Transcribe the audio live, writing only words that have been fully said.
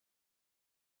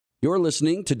You're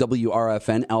listening to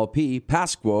WRFN LP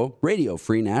Pasquo, Radio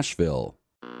Free Nashville.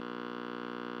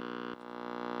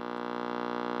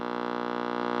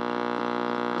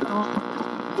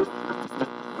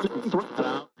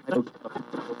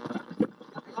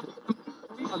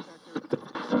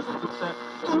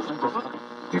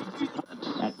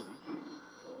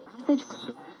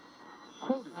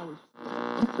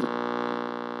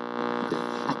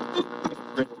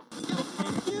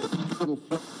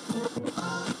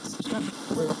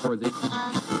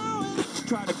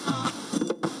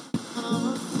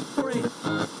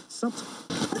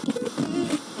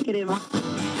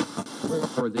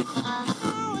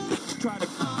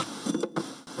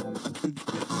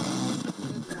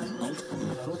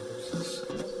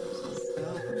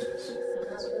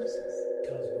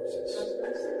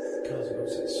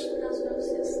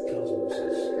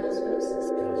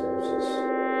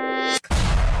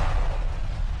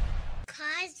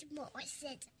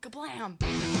 Cosmosis. Kablam!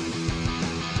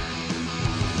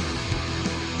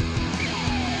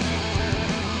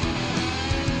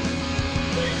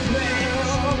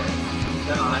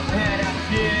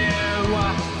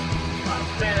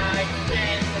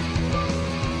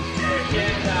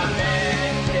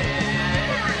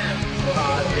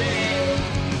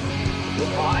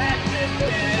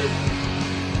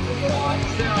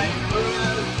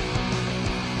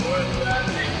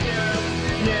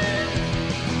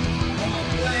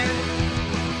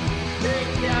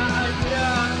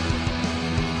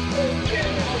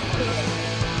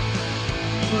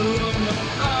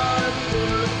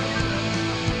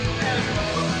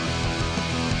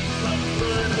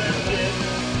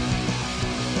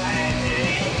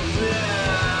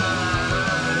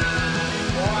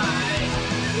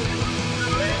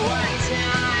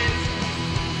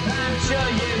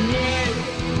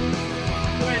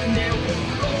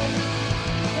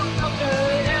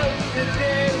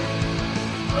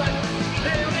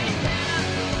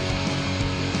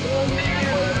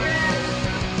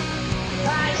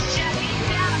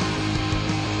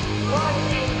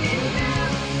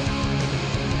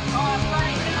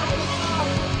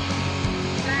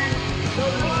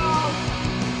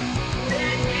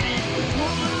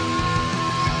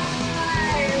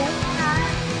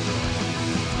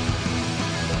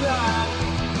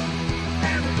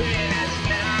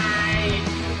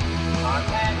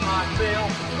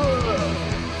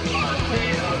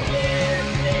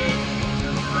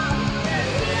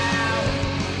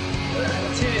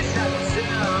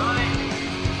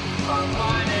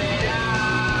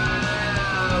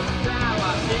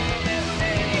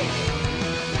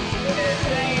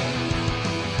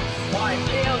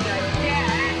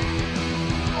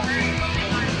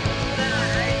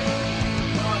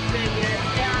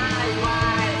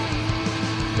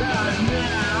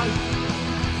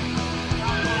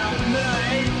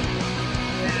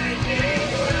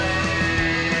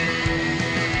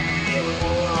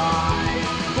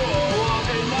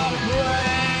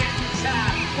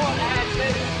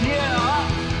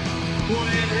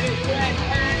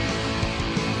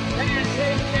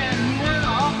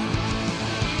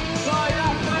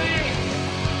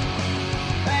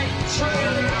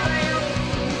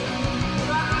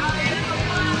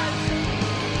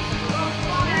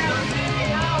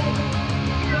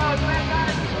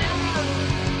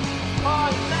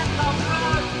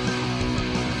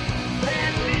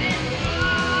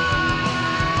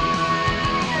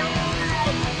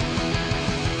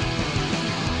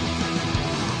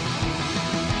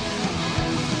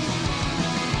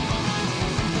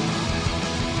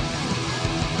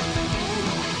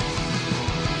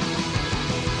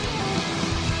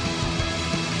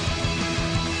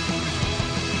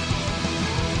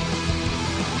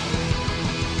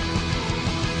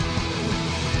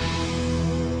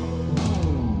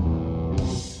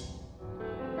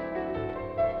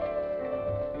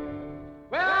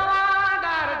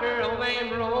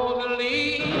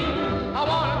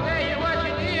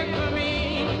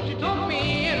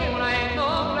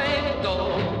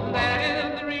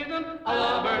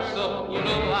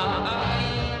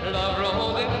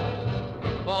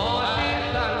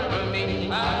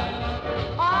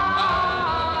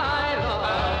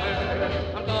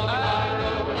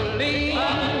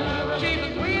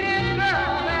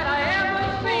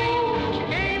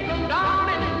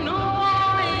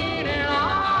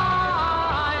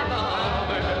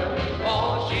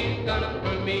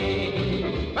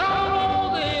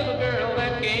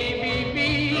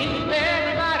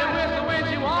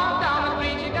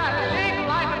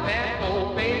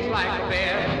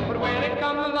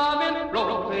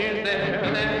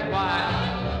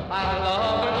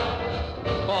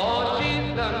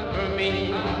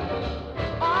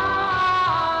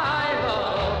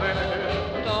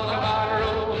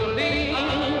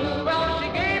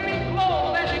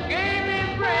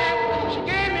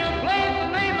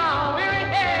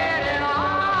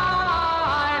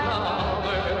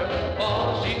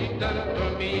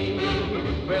 me.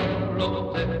 Well,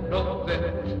 Rosie, Rosie,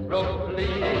 Rosie,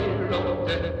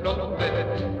 Rosie,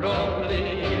 Rosie,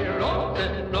 Rosie,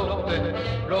 Rosie,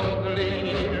 Rosie,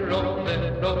 Rosie,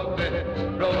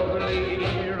 Rosie,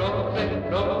 Rosie,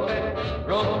 Rosie,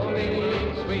 Rosie,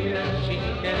 sweet as she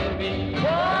can be.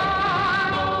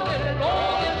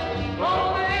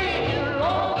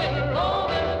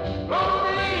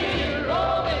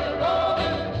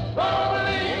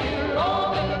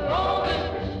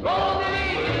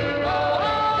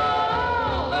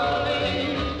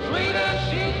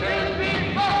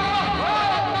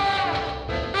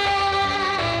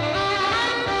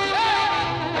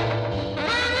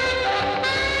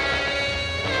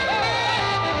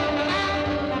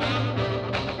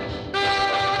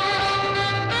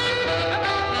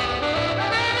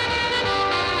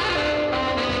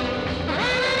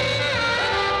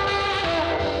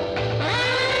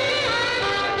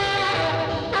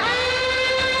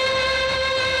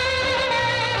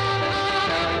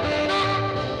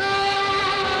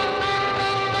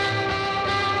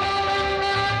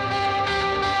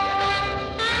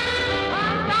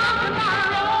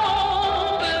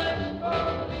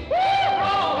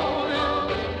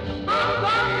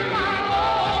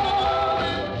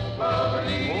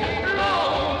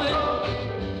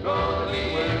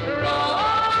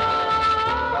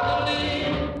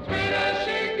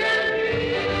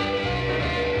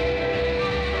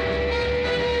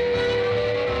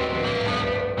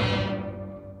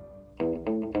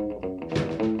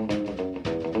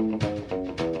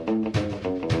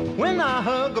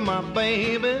 My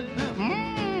baby,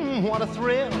 what a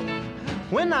thrill.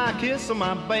 When I kiss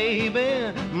my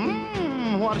baby,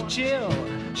 what a chill.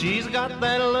 She's got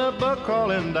that love bug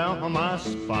crawling down my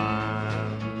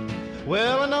spine.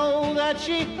 Well, I know that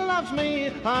she loves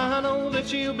me, I know that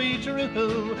she'll be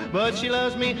true, but she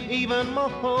loves me even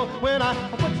more when I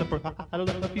whisper I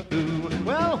love you.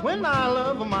 Well, when I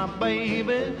love my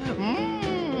baby,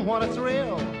 what a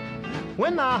thrill.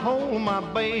 When I hold my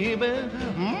baby,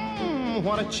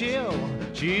 what a chill.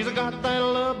 She's got that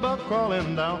love bug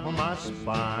crawling down my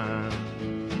spine.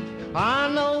 I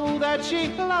know that she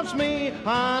loves me,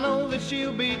 I know that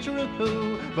she'll be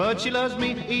true, but she loves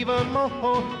me even more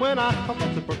when I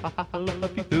whisper I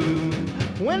love you.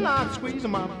 When I squeeze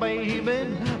my baby,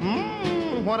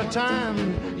 what a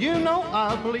time. You know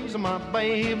I'll please my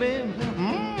baby,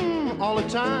 all the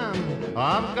time.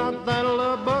 I've got that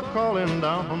love bug crawling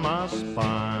down my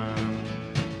spine.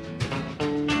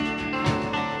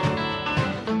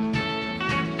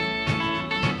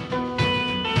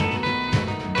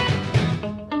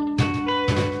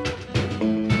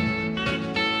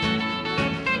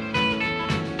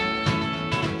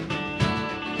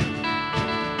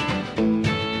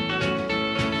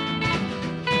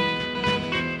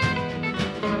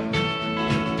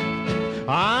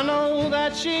 I know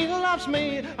that she loves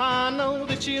me, I know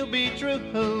that she'll be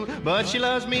true, but she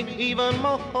loves me even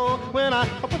more when I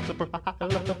whisper I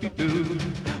love you.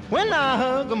 When I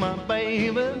hug my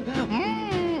baby,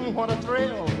 what a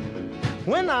thrill.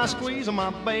 When I squeeze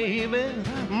my baby,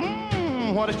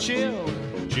 what a chill.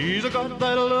 She's got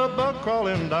that love bug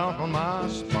crawling down my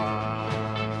spine.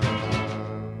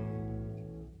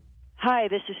 Hi,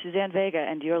 this is Suzanne Vega,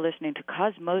 and you're listening to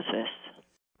Cosmosis.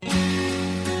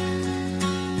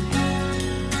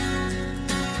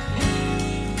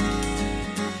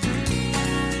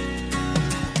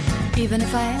 Even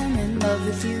if I am in love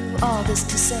with you, all this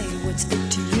to say, what's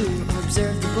it to you?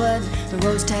 Observe the blood, the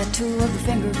rose tattoo of the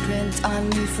fingerprint on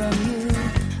me from you.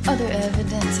 Other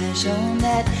evidence has shown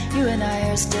that you and I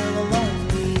are still alone.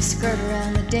 We skirt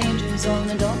around the danger zone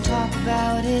and don't talk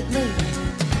about it later.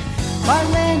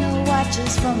 Marlena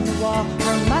watches from the wall,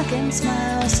 her mocking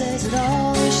smile says it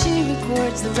all. She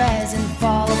records the rise and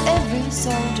fall of every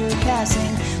soldier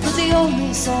passing, but the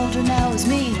only soldier now is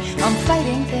me. I'm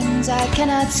fighting things I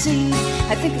cannot see.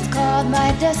 I think it's called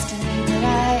my destiny that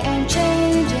I am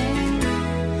changing.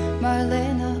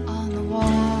 Marlena on the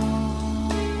wall.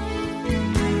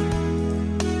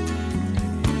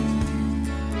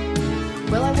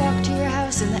 Well, I walked to your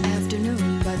house in the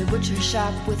afternoon by the butcher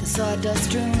shop with a sawdust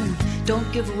strewn. Don't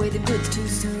give away the goods too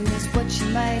soon is what you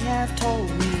might have told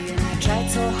me. And I tried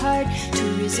so hard to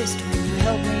resist when you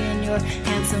held me in your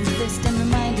handsome fist and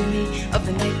reminded me of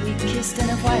the night we kissed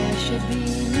and of why I should be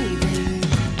leaving.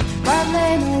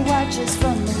 Marlena watches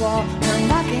from the wall, her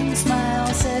mocking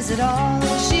smile says it all.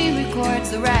 She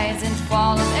records the rise and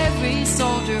fall of every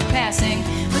soldier passing,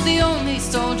 but the only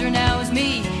soldier now is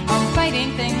me. I'm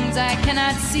fighting things I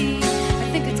cannot see. I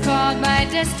think it's called my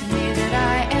destiny that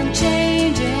I am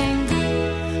changing.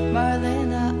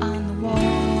 Marlena on the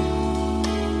wall.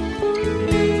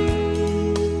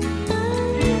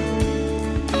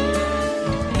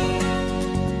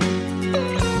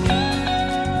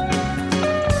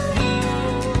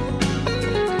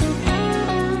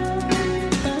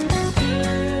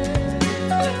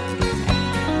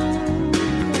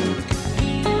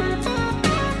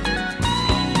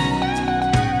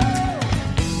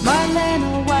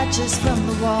 watches from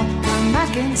the wall. Her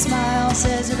mocking smile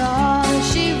says it all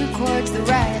as she records the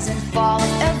rise and fall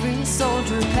of every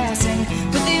soldier passing.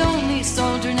 But the only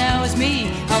soldier now is me.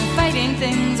 I'm fighting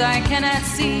things I cannot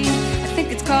see. I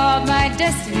think it's called my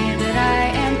destiny that I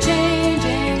am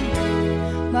changing.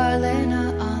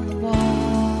 Marlena on the wall.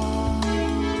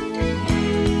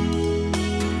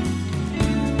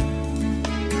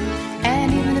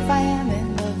 And even if I am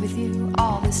in love with you,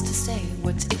 all this to say,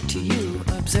 what's it to you?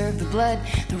 Observe the blood,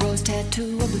 the rose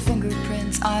tattoo of the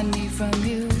fingerprints on me from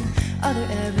you. Other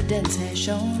evidence has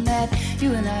shown that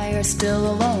you and I are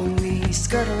still alone. We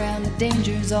skirt around the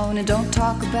danger zone and don't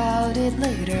talk about it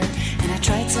later. And I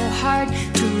tried so hard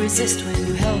to resist when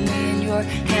you held me in your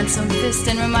handsome fist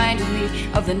and reminded me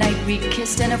of the night we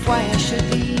kissed and of why I should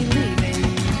be leaving.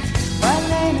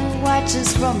 Marlena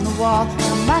watches from the wall.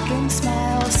 Her mocking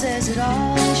smile says it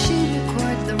all as she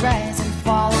records the rise and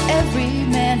fall of every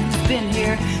man who's been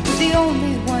here. But the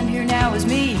only one here now is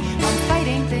me. I'm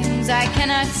fighting things I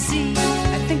cannot see.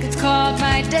 I think it's called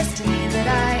my destiny that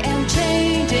I am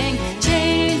changing,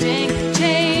 changing,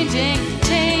 changing,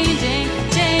 changing,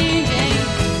 changing.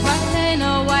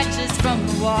 Marlena watches from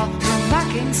the wall. Her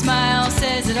mocking smile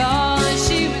says it all as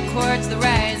she records the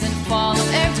rise and fall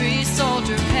of every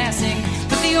soldier passing.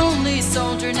 But the only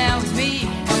soldier now is me.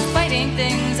 I'm fighting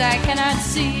things I cannot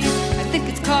see. I think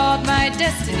it's called my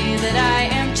destiny that I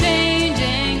am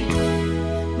changing.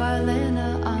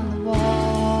 Marlena on the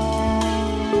wall.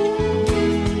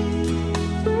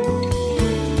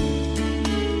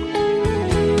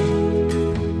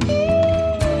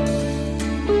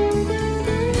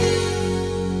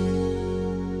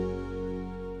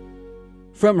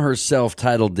 From her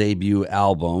self-titled debut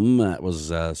album, that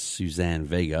was Suzanne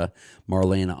Vega,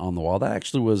 Marlena on the Wall. That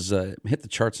actually was hit the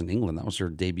charts in England. That was her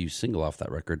debut single off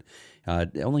that record.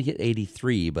 It only hit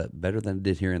 83, but better than it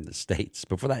did here in the States.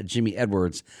 Before that, Jimmy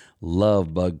Edwards,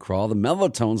 Love Bug Crawl, the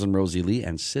Mellotones and Rosie Lee,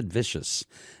 and Sid Vicious,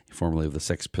 formerly of the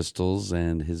Sex Pistols,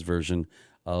 and his version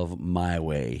of My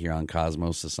Way here on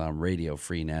Cosmosis on Radio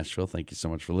Free Nashville. Thank you so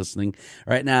much for listening.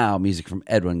 Right now, music from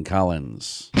Edwyn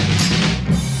Collins.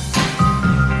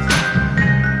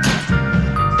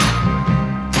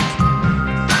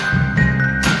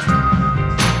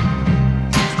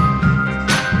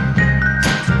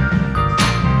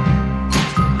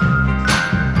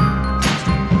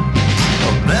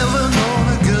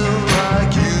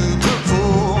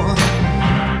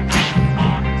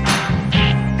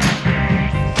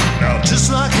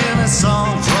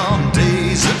 Song from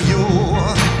days of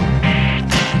yore.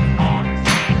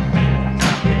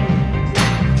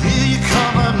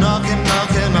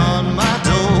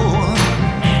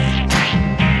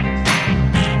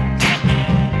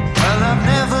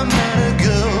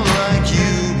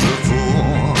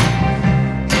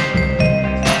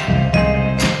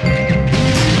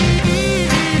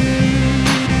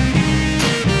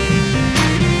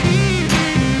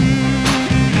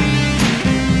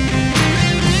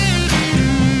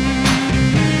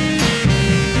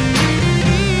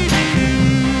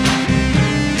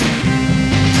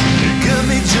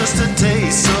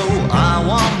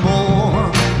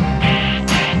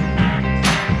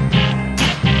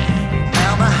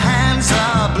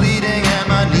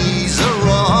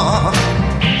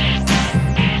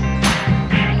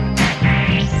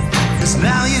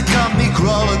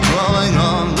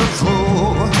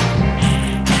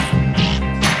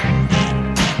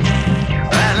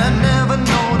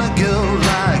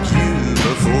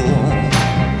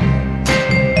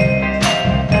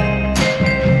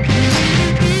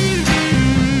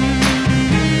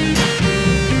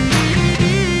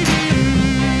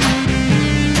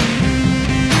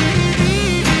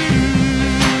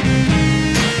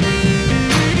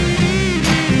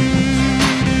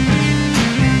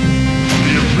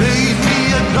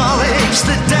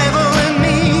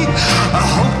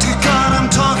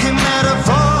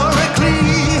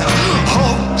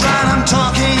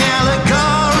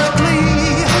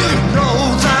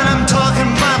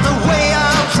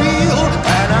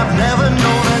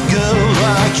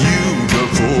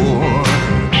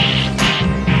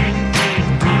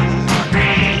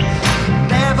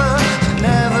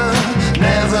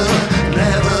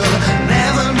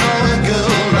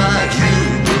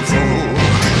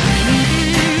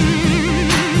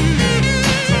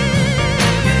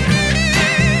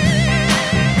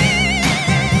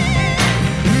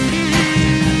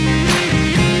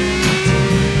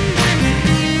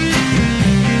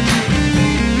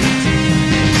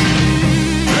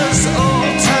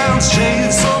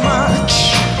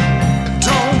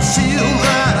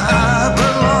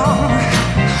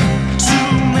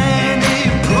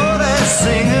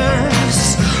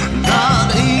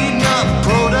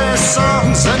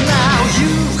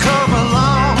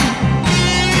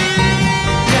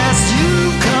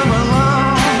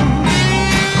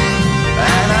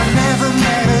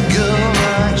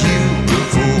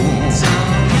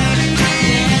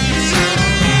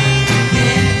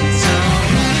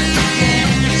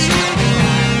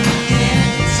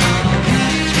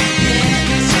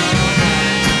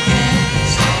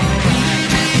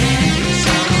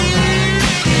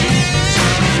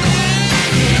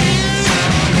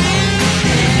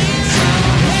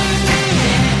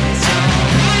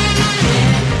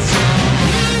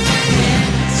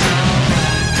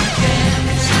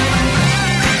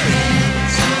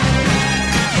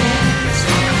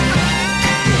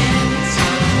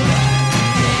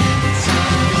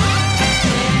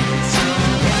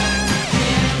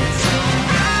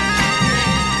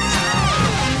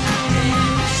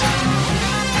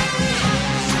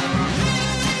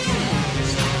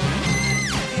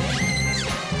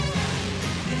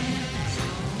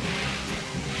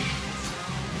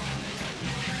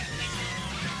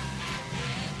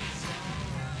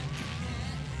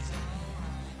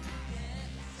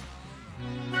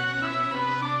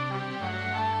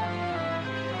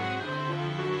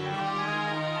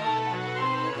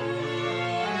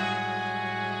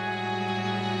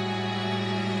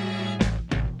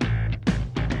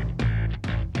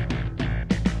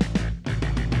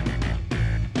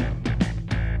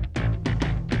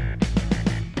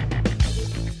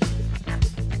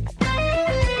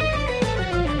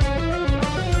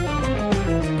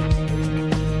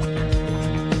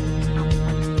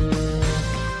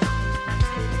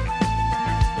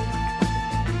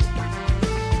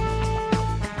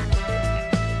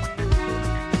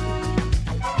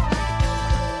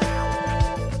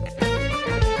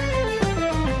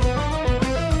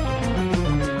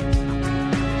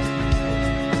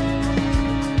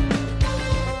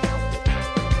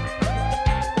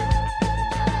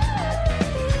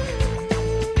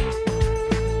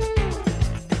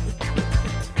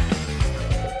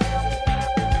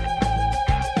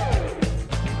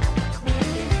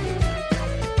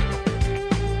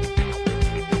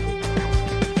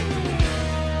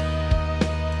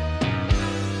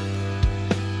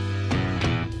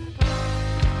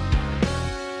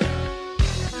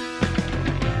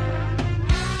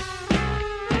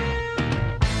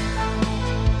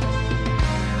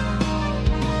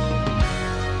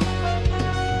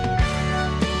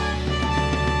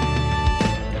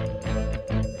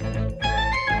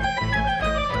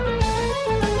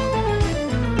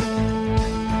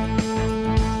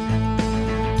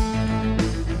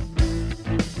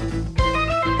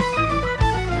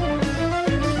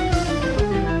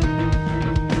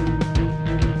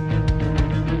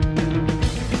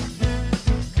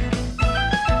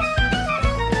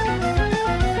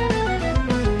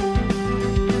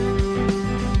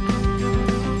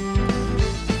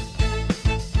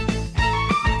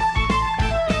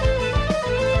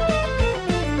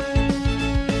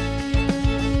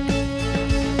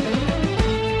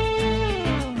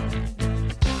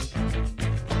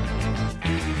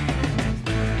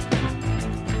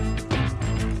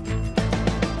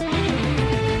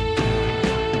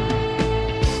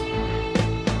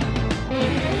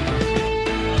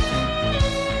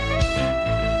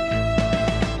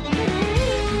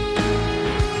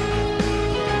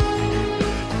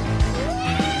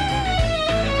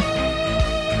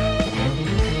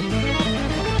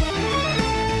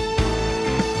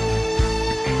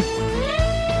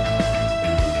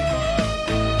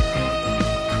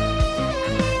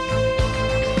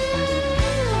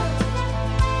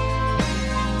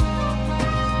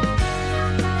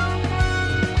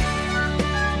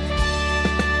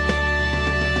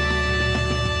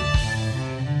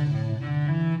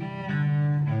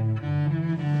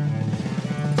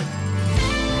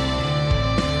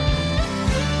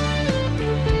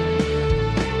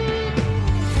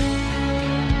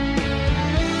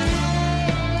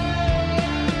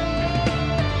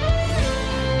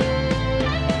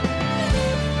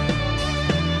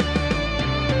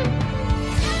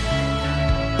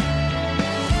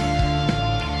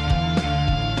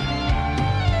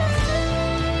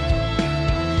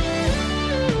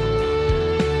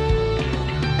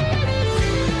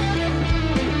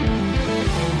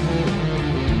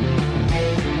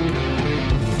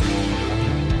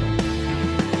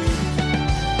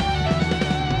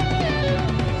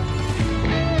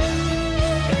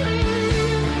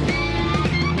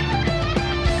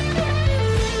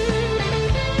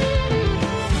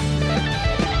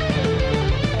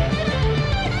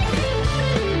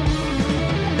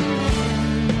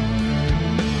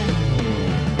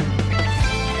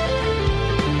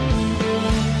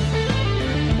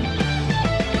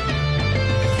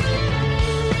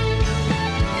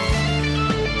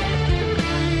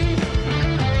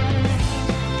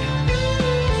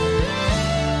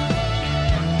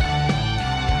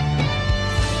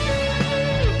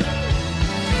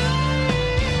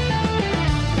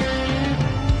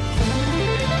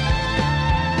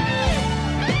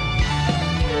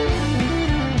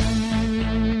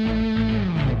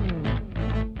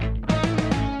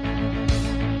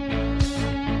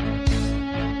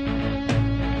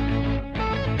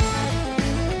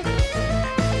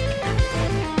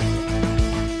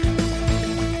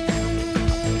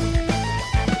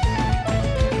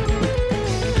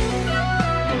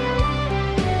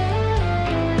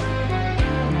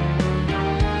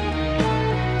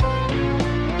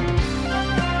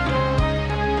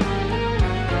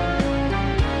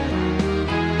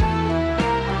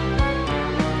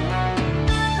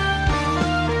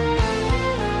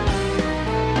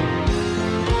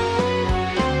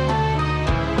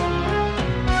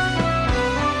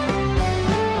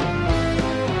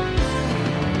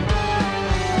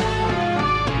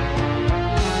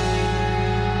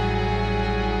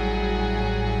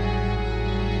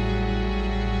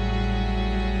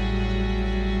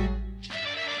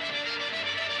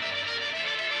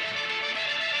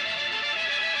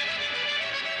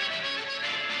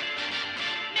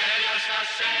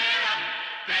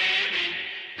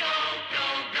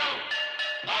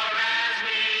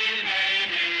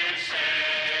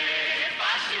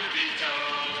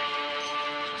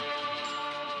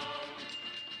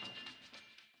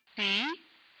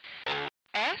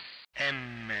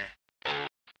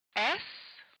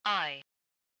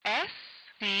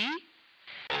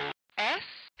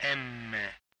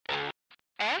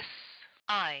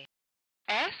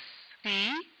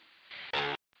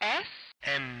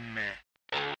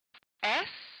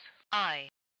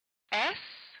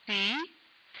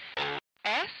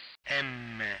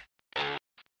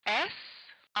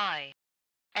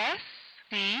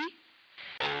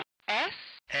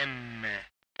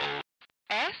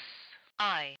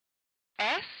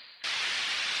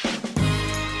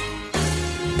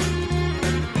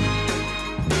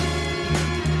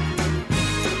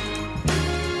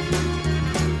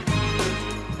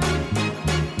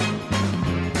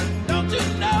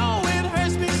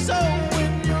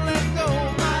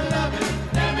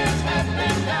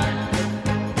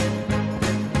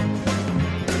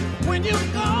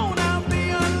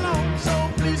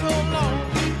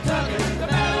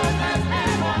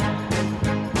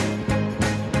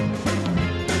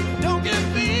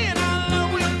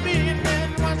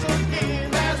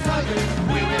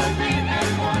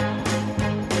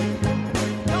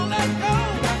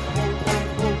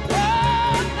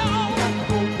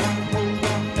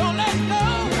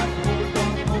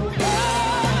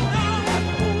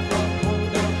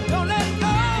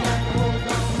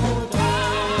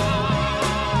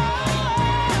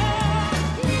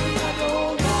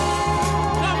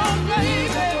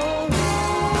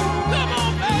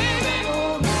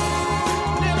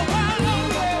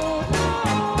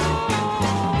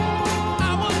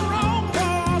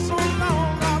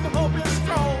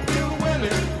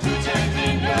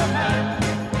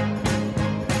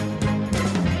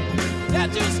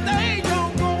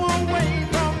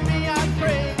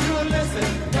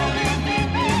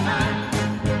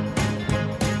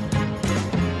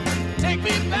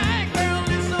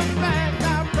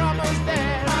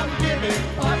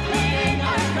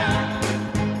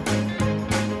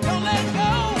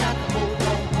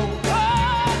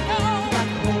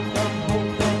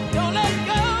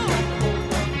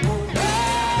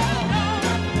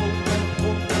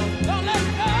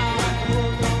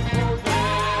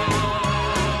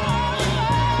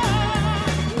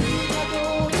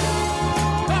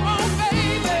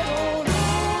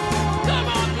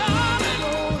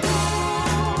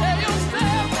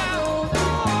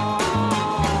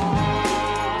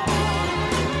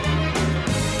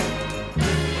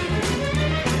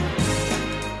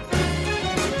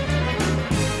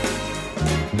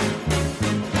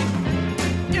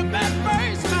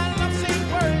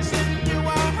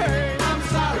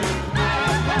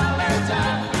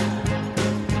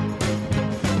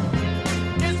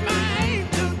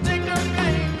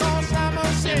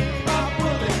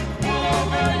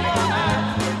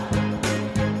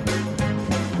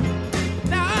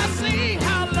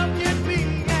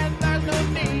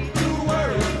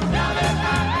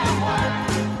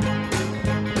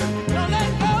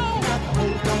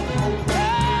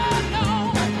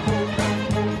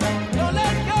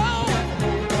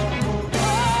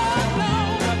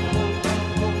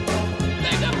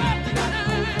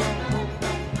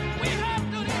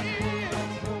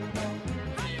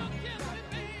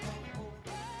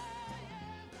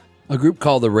 A group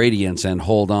called the Radiants and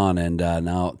Hold On, and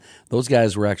now those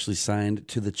guys were actually signed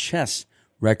to the Chess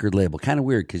record label. Kind of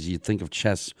weird because you think of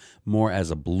Chess more as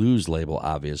a blues label,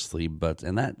 obviously, but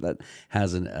that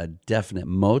has a definite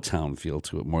Motown feel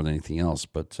to it more than anything else.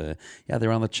 But yeah,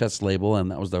 they're on the Chess label,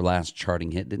 and that was their last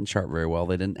charting hit. Didn't chart very well.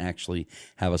 They didn't actually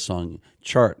have a song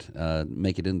chart,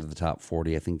 make it into the top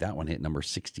 40. I think that one hit number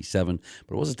 67,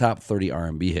 but it was a top 30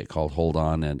 R&B hit called Hold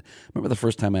On. And I remember the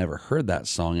first time I ever heard that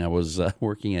song, I was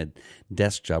working at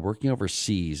desk job, working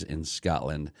overseas in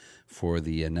Scotland for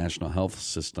the National Health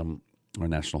System, or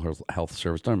National Health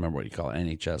Service, don't remember what you call it,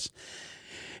 NHS.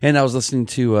 And I was listening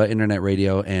to internet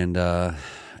radio, and a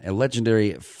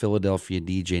legendary Philadelphia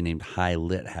DJ named High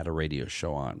Lit had a radio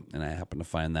show on, and I happened to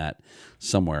find that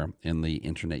somewhere in the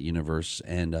internet universe,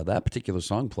 and that particular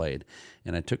song played,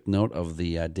 and I took note of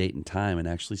the date and time and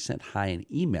actually sent High an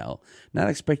email, not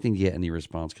expecting to get any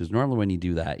response, because normally when you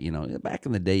do that, you know, back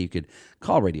in the day you could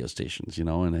call radio stations, you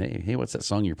know, and hey, what's that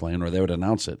song you're playing, or they would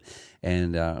announce it,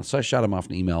 and so I shot him off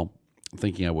an email,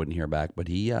 thinking I wouldn't hear back, but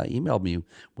he emailed me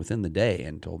within the day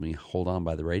and told me Hold On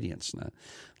by the Radiants. And I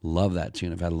love that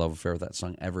tune. I've had a love affair with that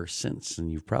song ever since, and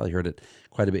you've probably heard it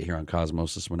quite a bit here on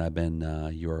Cosmosis when I've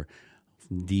been your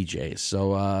DJ.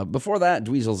 So before that,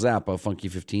 Dweezil Zappa, Funky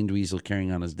 15. Dweezil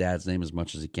carrying on his dad's name as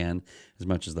much as he can, as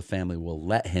much as the family will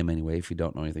let him anyway. If you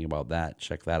don't know anything about that,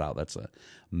 check that out. That's a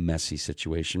messy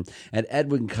situation. And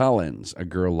Edwin Collins, A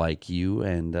Girl Like You,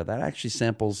 and that actually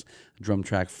samples a drum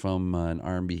track from an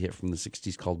R&B hit from the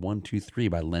 60s called 1, 2, 3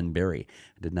 by Len Berry.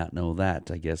 I did not know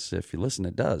that. I guess if you listen,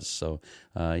 it does. So,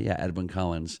 yeah, Edwin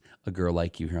Collins, A Girl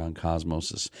Like You here on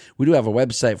Cosmosis. We do have a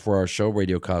website for our show,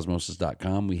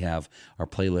 radiocosmosis.com. We have our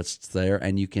playlists there,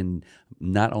 and you can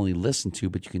not only listen to,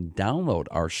 but you can download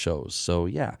our shows. So,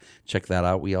 yeah, check that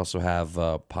out. We also have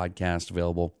a podcast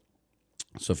available.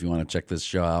 So if you want to check this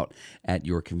show out at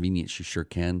your convenience, you sure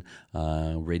can.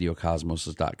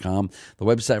 Radiocosmosis.com. The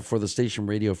website for the station,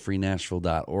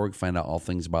 radiofreenashville.org. Find out all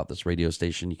things about this radio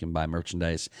station. You can buy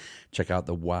merchandise. Check out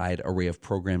the wide array of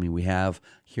programming we have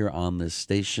here on this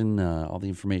station. All the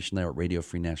information there at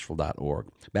radiofreenashville.org.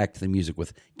 Back to the music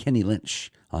with Kenny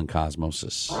Lynch on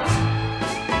Cosmosis.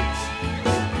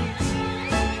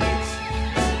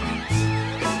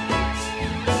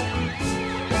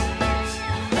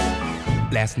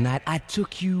 Last night I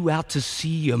took you out to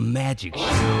see a magic show.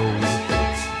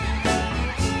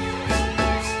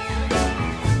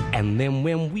 And then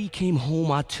when we came home,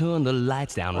 I turned the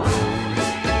lights down low.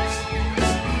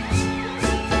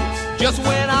 Just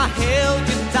when I held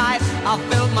you tight, I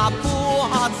felt my poor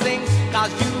heart sink.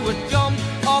 'Cause you would jump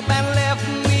up and left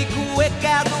me quick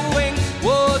as a wing.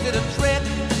 Was it a trick?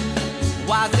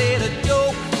 Was it a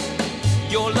joke?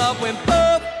 Your love went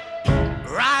poof,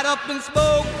 right up in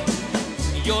smoke.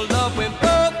 Your love went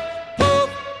poof, poof,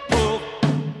 poof.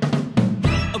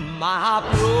 My heart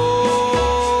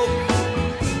broke.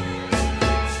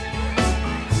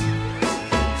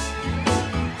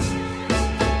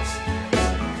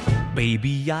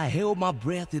 Baby, I held my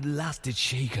breath, it lost its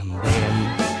shaking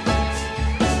then.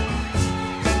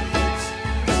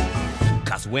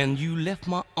 'Cause when you left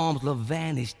my arms, love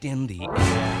vanished in the air.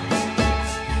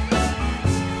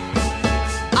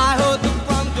 I heard the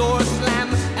front door slam,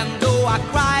 I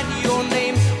cried your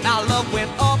name. Now love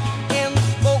went up in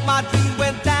smoke. My dreams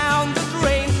went down the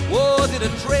drain. Was it a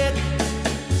trick?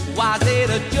 Was it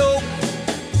a joke?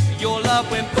 Your love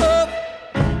went poof,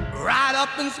 right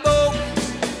up in smoke.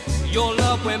 Your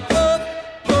love went poof,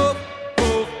 poof,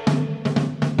 poof.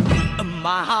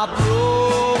 My heart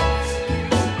broke.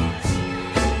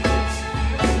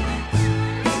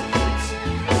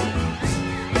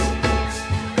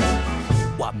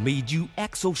 What made you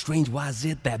act so strange? Was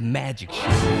it that magic show?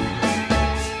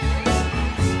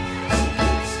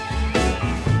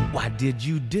 Why did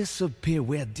you disappear?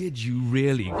 Where did you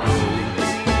really go?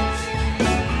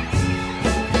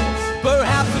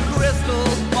 Perhaps a crystal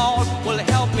ball will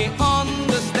help me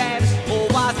understand. Or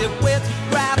was it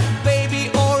witchcraft,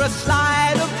 baby, or a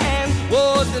sleight of hand?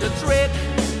 Was it a trick?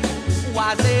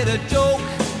 Was it a joke?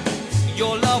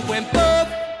 Your love went poof,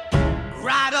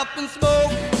 right up in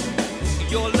smoke.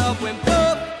 Your love went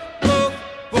poof, poof,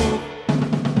 poof.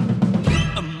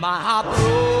 My heart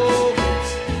broke.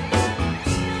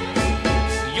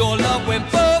 Your love went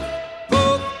poof,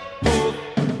 poof, poof.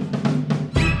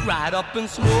 Right up in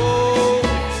smoke.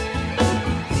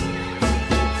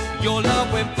 Your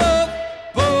love went poof,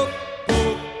 poof,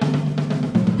 poof.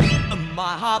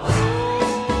 My heart broke.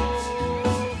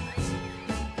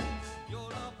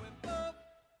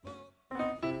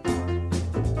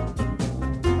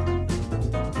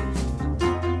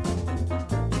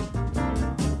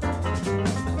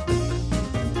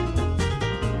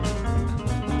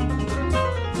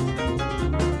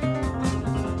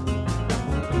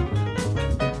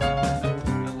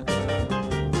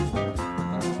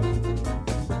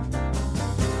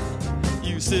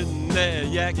 Sitting there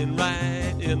yakking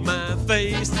right in my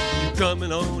face. You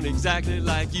coming on exactly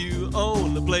like you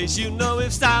own the place. You know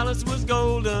if silence was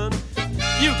golden,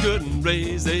 you couldn't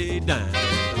raise a dime.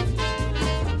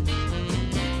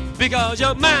 Because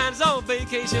your mind's on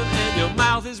vacation and your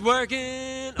mouth is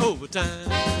working overtime.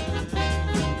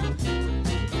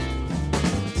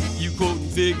 You quoting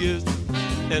figures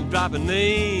and dropping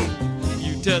names.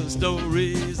 You telling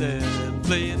stories and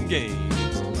playing games.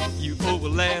 You over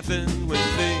laughing when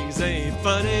things ain't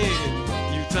funny.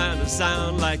 You trying to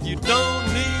sound like you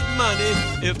don't need money.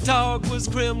 If talk was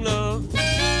criminal,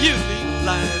 you'd leave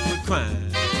life with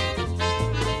crime.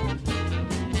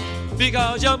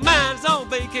 Because your mind's on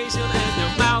vacation and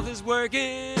your mouth is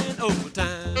working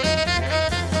overtime.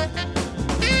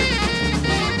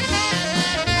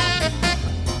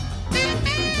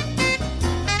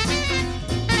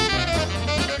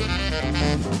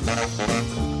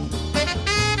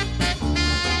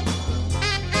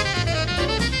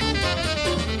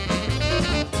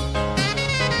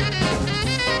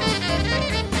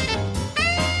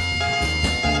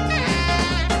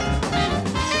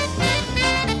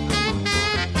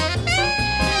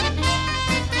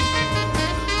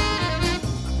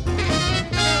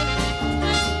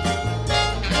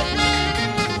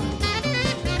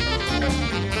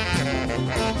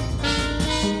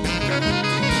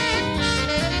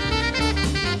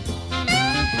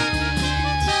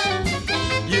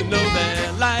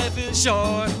 is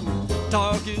short,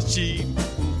 talk is cheap.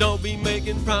 Don't be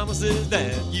making promises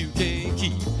that you can't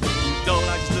keep. You don't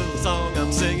like this little song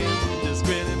I'm singing, just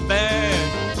grin and bear.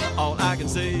 All I can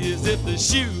say is if the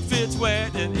shoe fits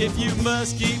wet, and if you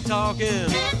must keep talking,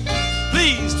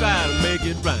 please try to make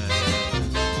it rhyme.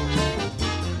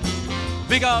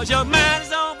 Because your mind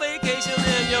is on vacation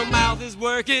and your mouth is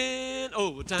working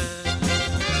overtime.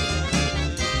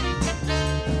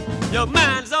 Your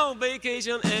mind is on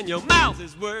vacation and your mouth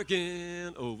is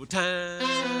working overtime.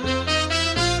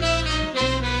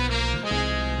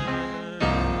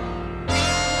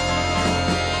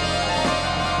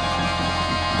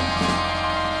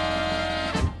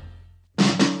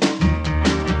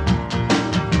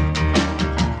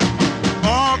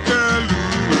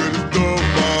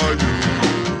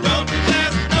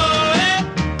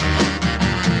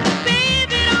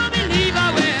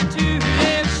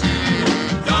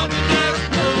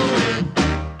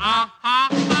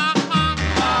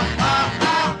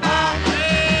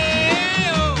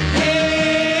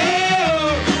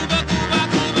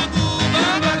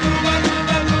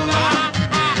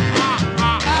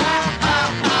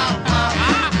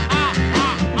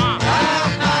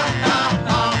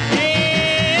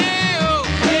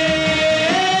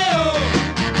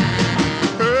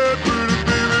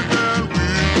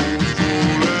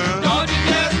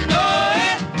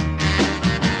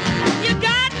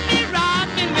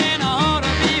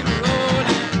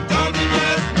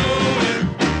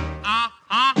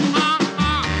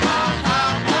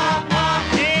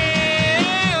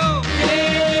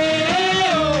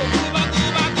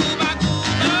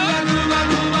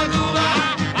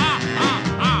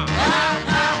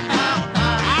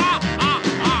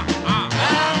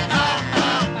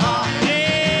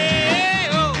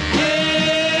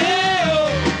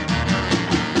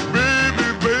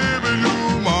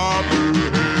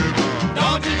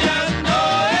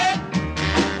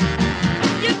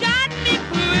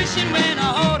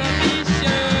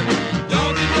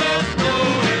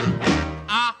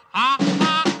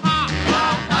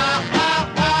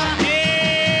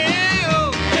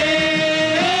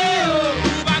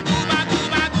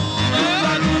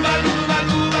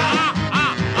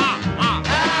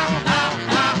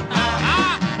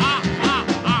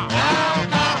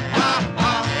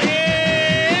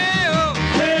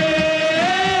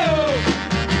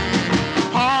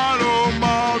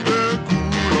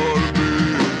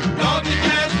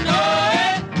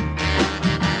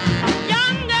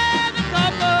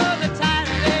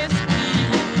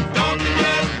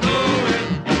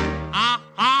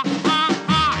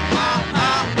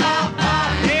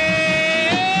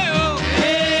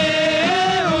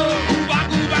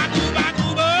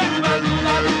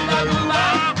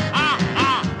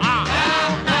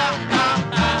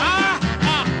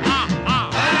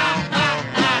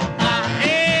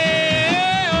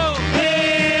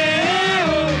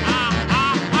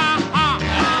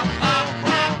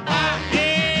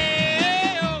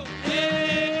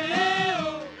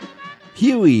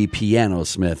 Huey Piano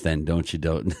Smith, and don't you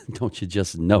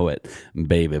just know it,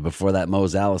 baby. Before that,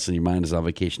 Mose Allison, Your Mind Is on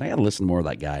Vacation. I got to listen more to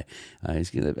that guy.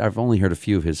 I've only heard a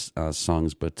few of his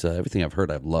songs, but everything I've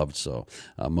heard I've loved. So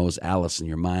Mose Allison,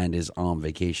 Your Mind Is on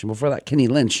Vacation. Before that, Kenny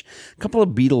Lynch. A couple of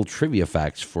Beatle trivia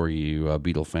facts for you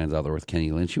Beatle fans out there with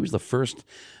Kenny Lynch. He was the first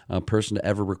person to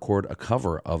ever record a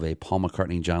cover of a Paul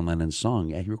McCartney and John Lennon song.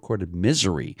 Yeah, he recorded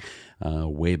Misery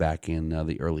way back in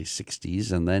the early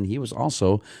 60s, and then he was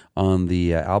also on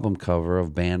the album cover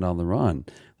of Band on the Run.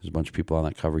 There's a bunch of people on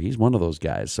that cover. He's one of those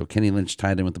guys. So Kenny Lynch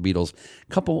tied in with the Beatles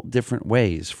a couple different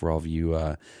ways for all of you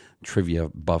trivia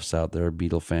buffs out there,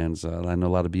 Beatle fans. I know a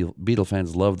lot of Beatle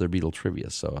fans love their Beatle trivia,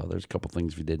 so there's a couple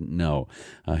things if you didn't know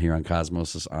here on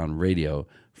Cosmosis on Radio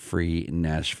Free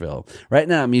Nashville. Right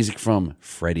now, music from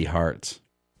Freddie Hart.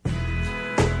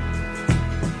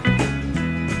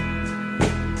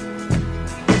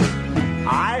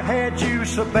 I've had you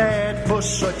so bad for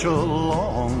such a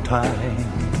long time,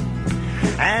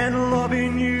 and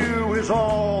loving you is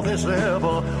all that's ever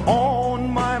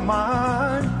on my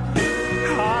mind.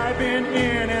 I've been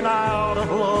in and out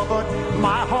of love, but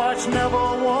my heart's never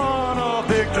won a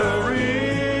victory.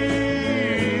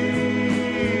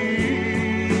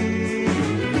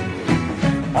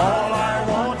 All I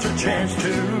want's a chance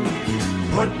to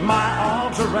put my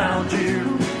arms around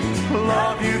you,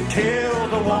 love you till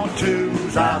the want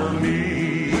to's out of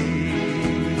me.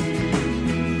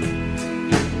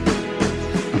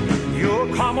 Your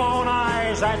come on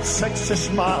eyes, that sexy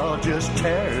smile just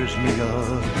tears me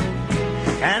up.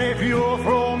 And if you'll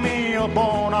throw me a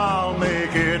bone, I'll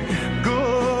make it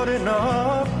good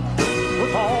enough.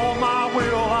 With all my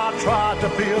will, I try to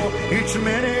fill each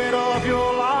minute of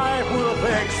your life with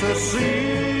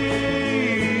ecstasy.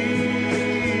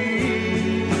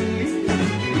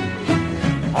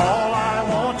 All I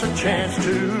want's a chance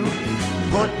to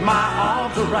put my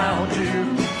arms around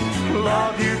you,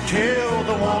 love you till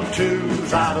the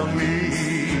want-to's out of me.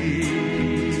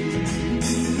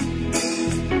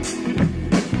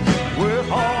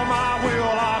 With all my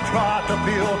will I try to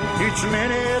fill each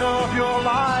minute of your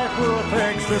life with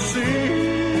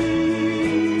ecstasy.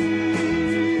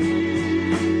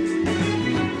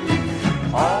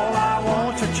 All I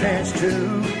want's a chance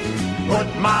to put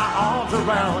my arms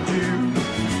around you,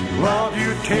 love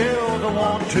you till the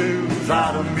want-to's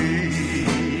out of me.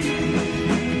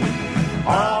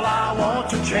 All I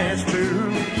want's a chance to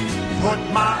put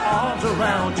my arms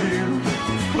around you,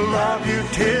 love you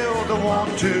till the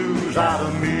want-to's out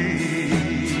of me.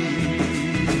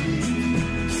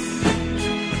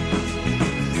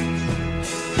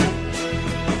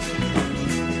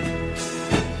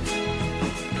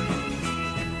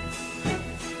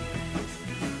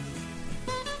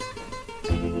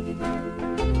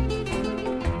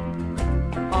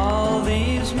 All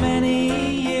these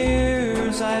many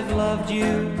years I've loved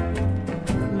you,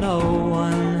 no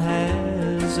one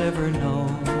has ever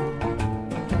known.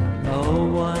 No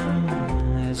one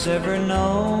has ever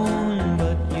known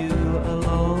but you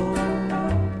alone.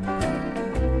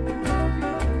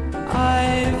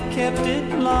 I've kept it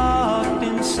locked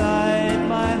inside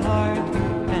my heart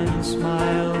and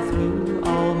smiled through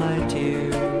all my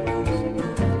tears.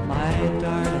 My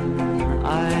darling,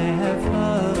 I have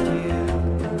loved you,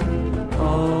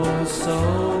 oh, so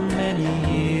many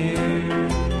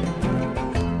years.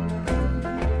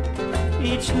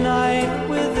 Each night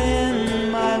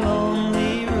within my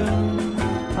lonely room,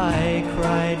 I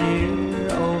cry, dear,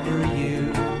 over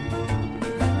you,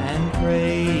 and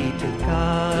pray to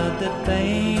God that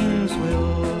things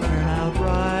will turn out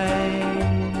right.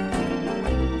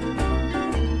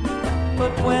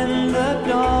 But when the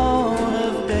dawn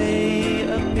of day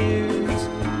appears,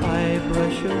 I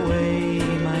brush away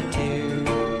my tears.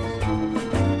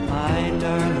 My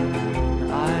darling,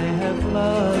 I have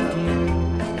loved you,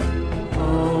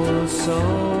 oh, so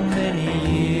many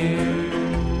years.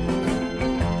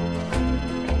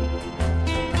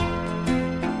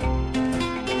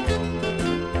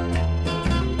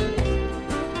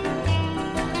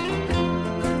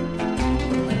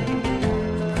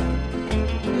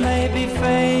 Maybe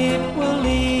fate will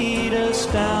lead us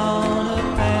down a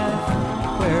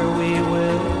path where we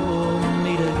will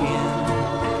meet again,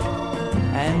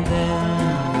 and then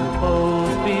we'll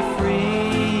both be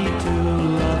free to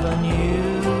love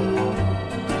anew.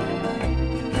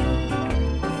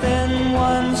 Then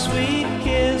one sweet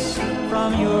kiss from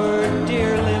your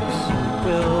dear lips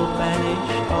will banish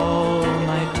all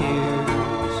my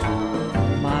tears.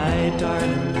 My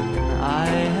darling, I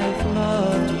have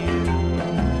loved you,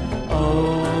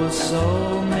 oh, so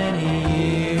many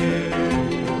years.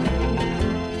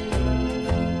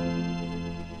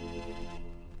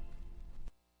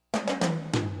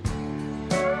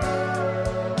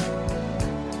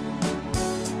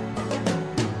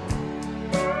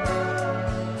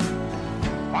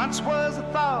 Once was a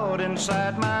thought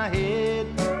inside my head,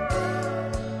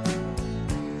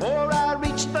 before I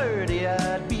reached 30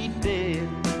 I'd be dead.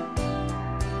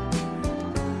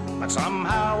 But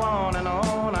somehow on and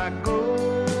on I go,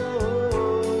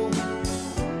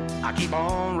 I keep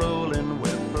on rolling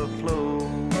with the flow.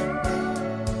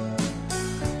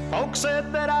 Folks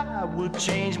said that I would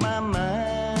change my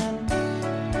mind,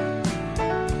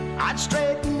 I'd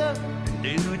straighten up and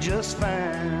do just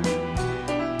fine.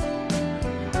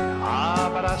 Ah,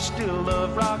 but I still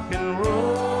love rock and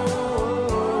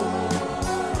roll,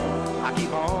 I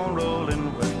keep on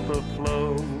rolling with the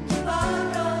flow.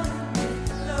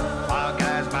 While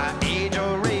guys my age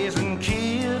are raising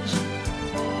kids,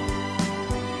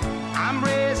 I'm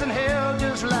raising hell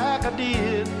just like I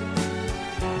did.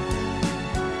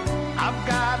 I've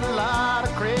got a lot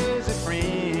of crazy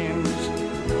friends,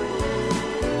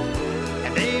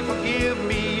 and they forgive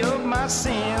me of my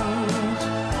sins.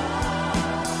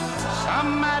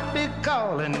 Some might be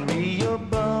calling me a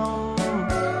bum,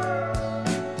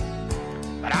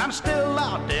 but I'm still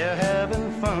out there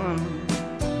having fun.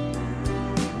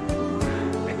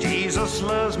 And Jesus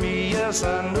loves me, yes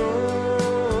I know,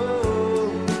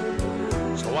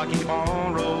 so I keep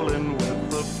on rolling with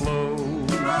the flow.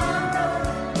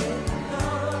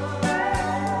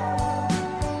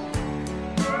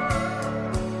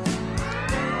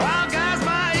 While guys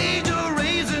my age are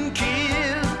raising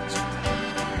kids,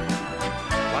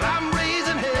 well, I'm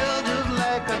raising hell just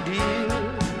like I did.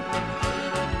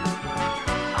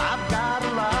 I've got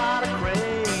a lot of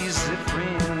crazy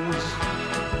friends,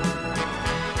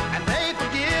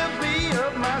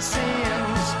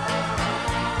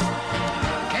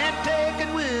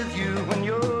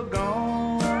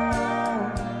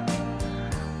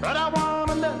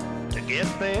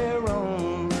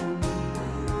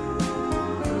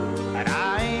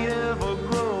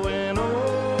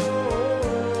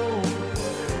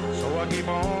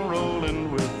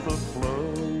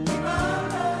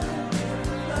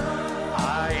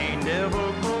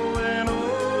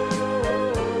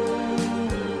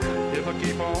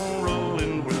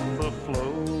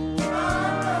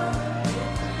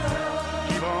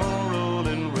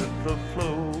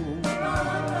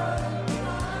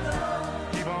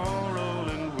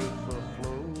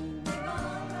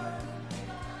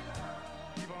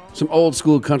 Some old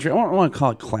school country. I don't want to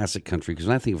call it classic country because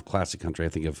when I think of classic country, I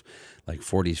think of like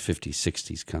 40s, 50s,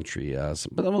 60s country.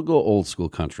 But then we'll go old school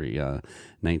country,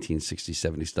 1960s,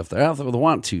 70s stuff. There, after the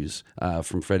Want Tos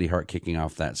from Freddie Hart kicking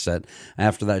off that set.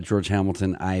 After that, George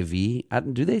Hamilton,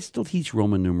 IV. Do they still teach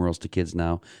Roman numerals to kids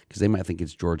now? Because they might think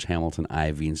it's George Hamilton,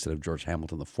 IV instead of George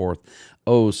Hamilton the Fourth.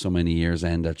 Oh, so many years.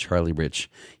 And Charlie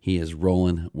Rich, he is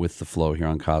rolling with the flow here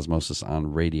on Cosmosis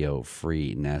on Radio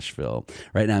Free Nashville.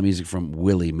 Right now, music from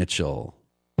Willie Mitchell.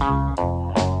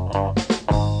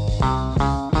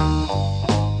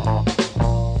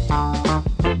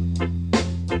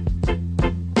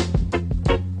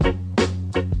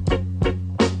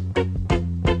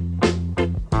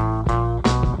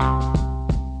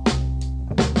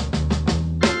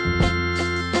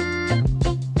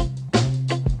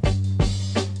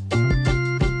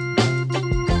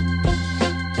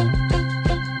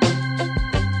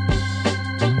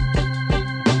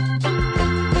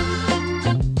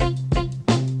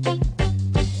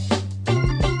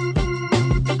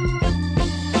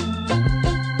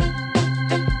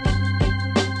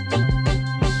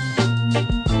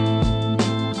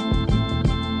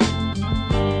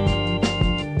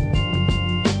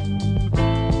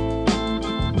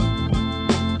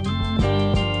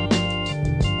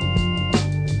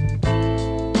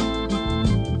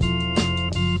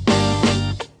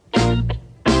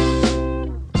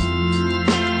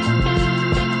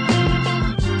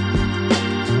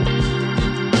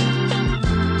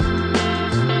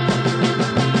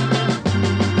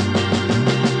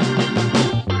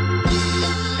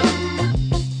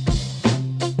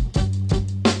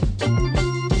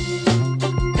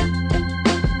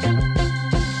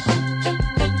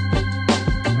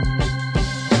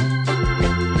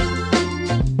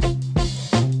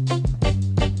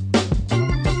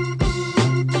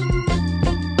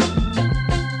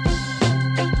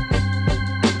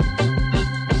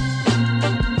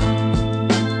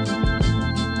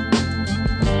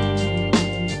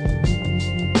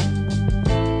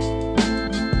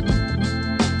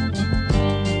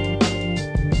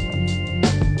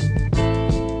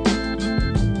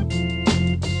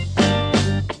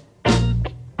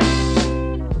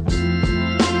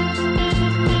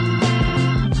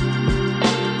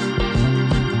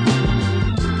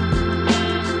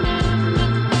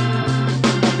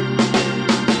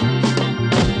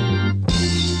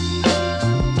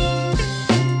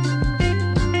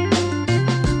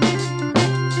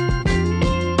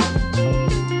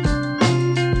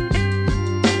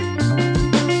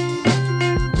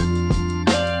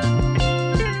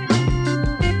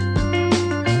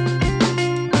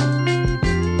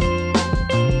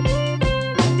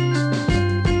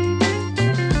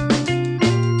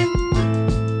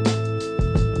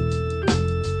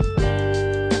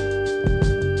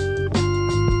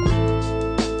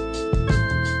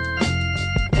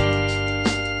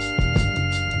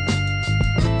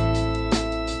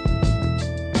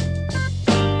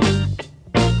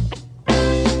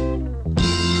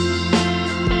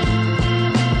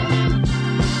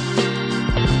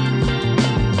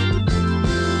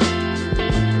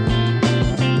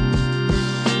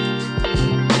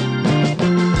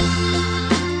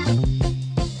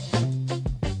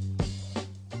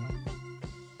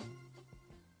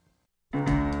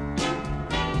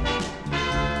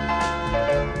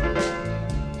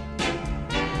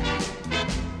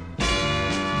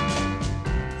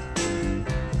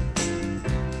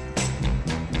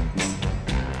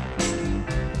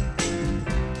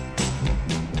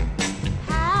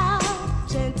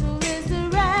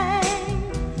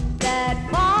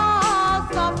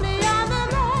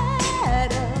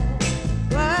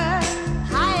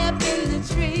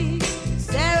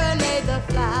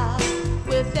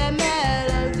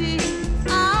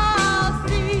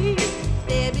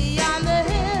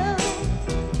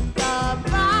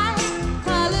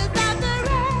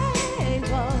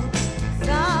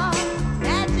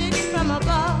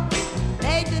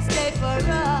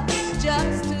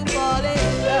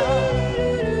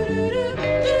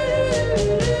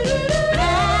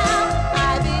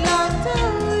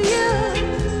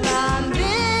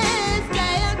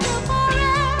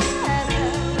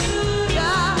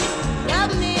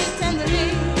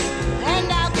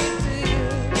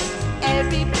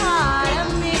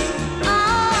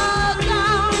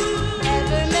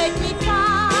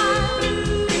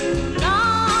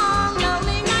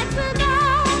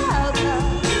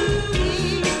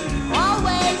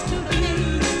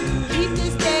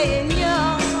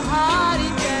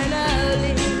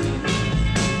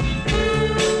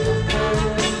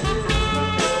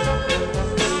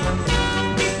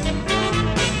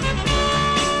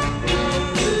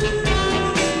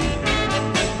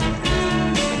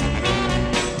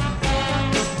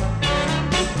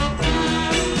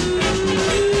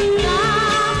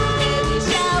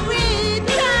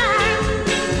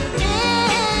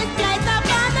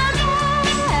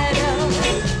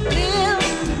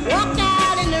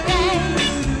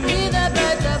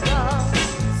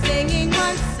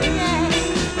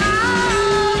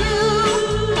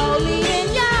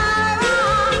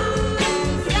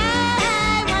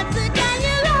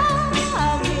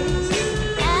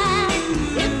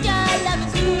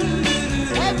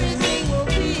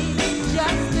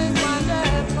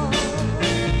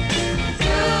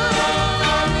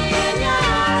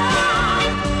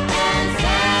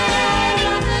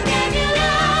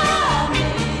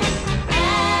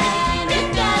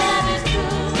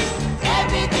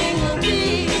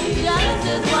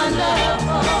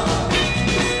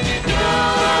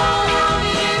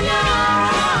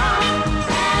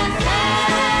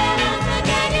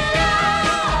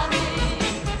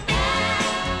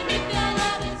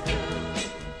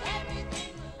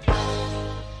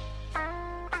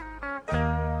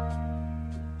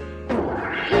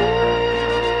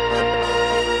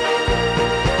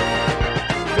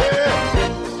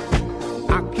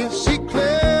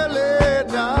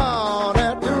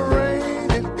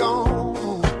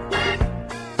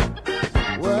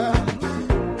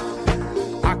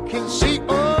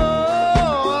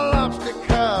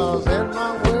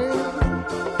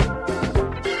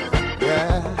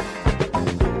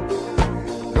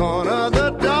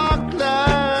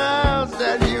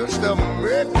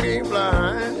 me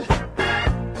blind.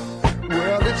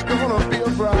 Well, it's gonna be a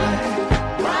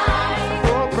bright,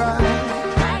 oh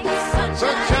bright,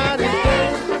 sunshiny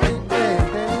day.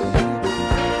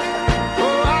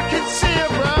 Oh, I can see it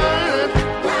bright,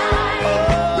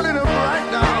 oh, little bright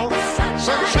now,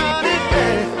 sunshiny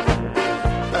day.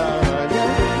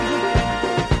 Yeah.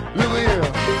 Look here,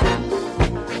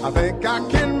 I think I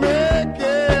can make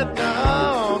it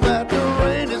now that the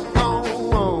rain is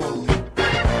gone.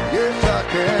 Yes, I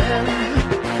can.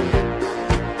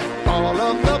 All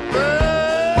of the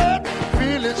bad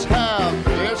feelings have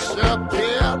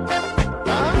disappeared.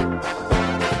 Huh?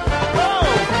 Oh,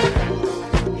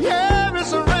 here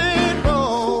is a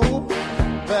rainbow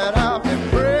that I've been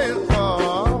praying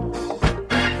for.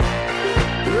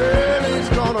 Really, it's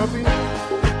gonna be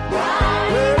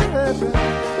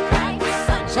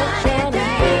sunshine and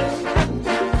rain.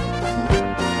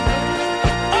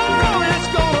 Oh, it's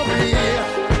gonna be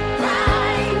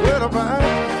with a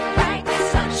bright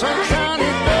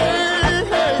sunshiny day.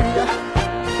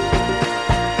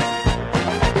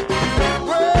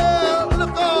 Well,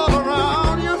 look all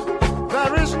around you.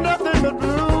 There is nothing but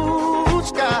blue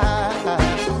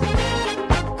skies.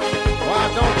 Why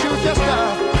don't you just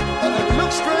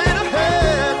look straight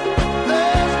ahead?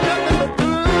 There's nothing but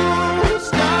blue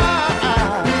skies.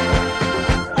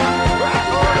 Right,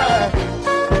 all right.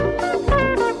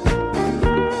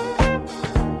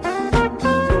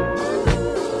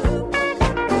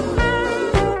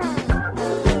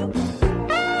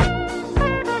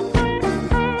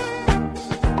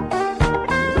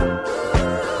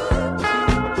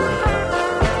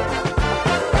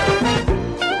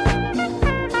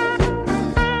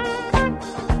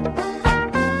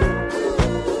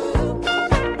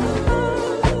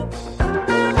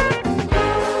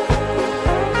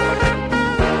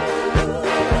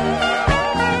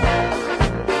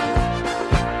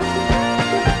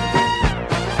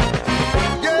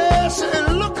 Yes,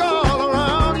 and look all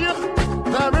around you.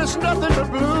 There is nothing but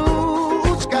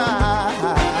blue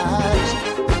skies.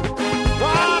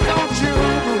 Why don't you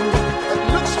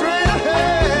look straight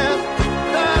ahead?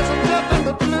 There's nothing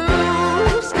but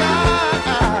blue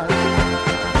skies.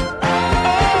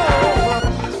 Oh,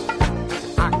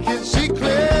 I can see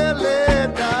clearly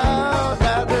now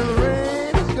that the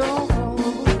rain is gone.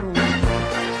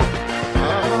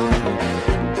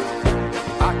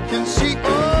 I can see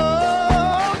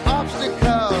all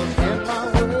obstacles in my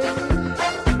way.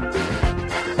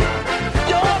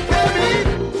 Your baby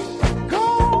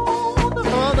gone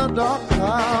for the dark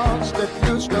clouds that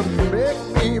used to make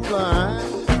me blind.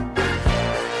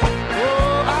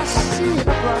 Oh, I see the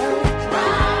bright,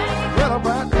 little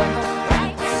bright,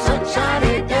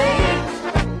 sunshiny day.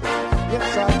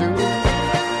 Yes, I do.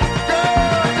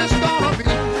 Girl, it's gonna be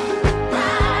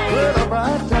little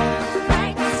bright,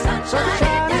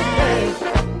 sunshiny day.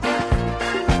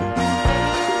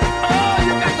 All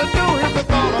you got to do is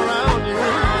look all around you.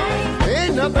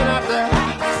 Ain't nothing out there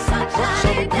but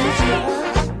some blue skies.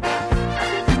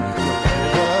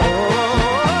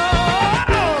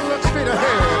 Oh, look straight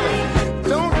ahead.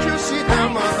 Don't you see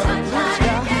them blue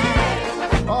skies?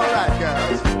 All right,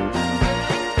 guys.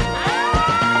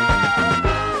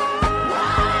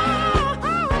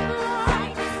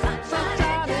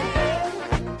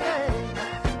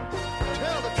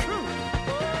 Tell the truth.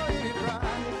 Oh, ain't it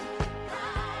right?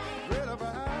 Little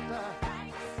bright,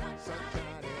 sunshiny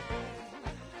day.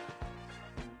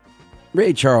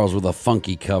 Ray Charles with a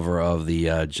funky cover of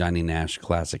the Johnny Nash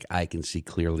classic I Can See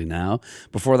Clearly Now.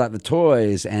 Before that, The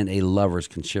Toys and a Lover's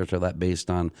Concerto, that based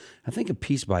on, I think, a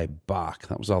piece by Bach.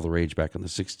 That was all the rage back in the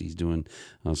 60s, doing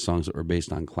songs that were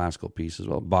based on classical pieces.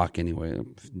 Well, Bach anyway.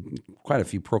 Quite a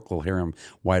few. Procol Harum,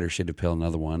 Whiter Shade of Pale,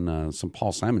 another one. Some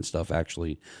Paul Simon stuff,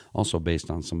 actually, also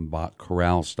based on some Bach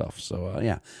chorale stuff. So,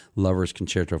 yeah, Lover's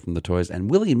Concerto from The Toys.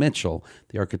 And Willie Mitchell,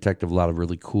 the architect of a lot of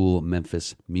really cool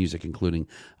Memphis music, including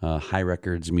High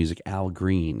Records music, Al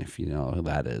Green, if you know who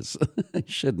that is. You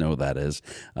should know who that is.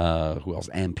 Who else?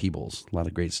 Ann Peebles. A lot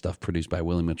of great stuff produced by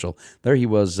Willie Mitchell. There he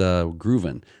was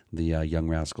grooving the Young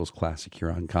Rascals classic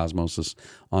here on Cosmosis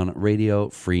on Radio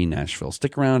Free Nashville.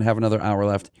 Stick around, have another hour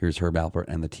left. Here's Herb Alpert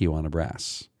and the Tijuana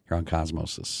Brass here on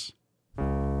Cosmosis.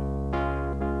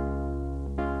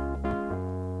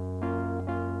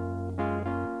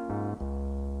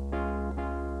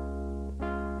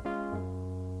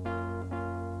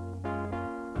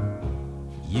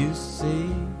 You see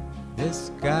this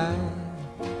guy's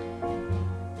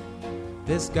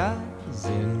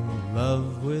in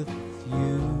love with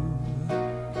you.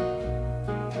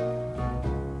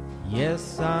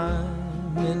 Yes,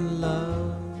 I'm in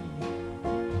love.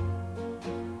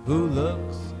 Who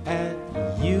looks at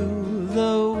you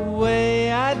the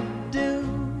way I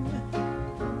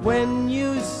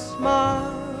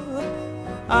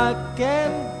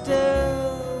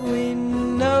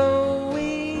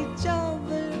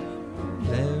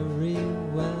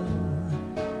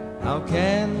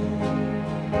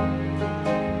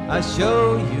I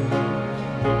show you.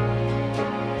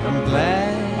 I'm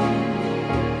glad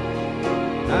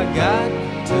I got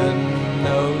to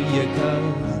know you,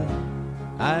 'cause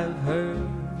I've heard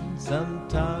some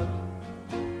talk.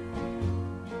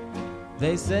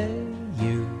 They say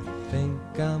you think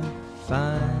I'm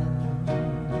fine.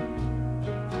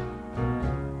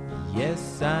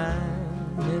 Yes,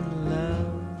 I'm in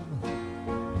love.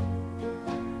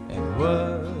 And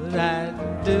what I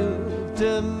do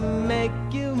to make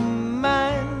you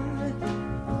mine,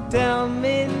 tell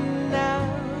me now,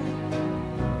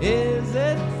 is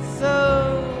it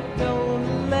so?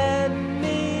 Don't let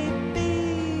me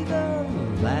be the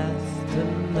last to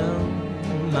know.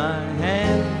 My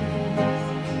hands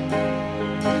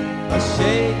are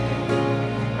shaking,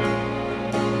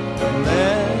 don't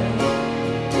let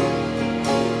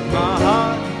my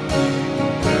heart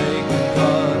break,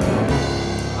 'cause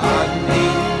I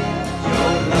need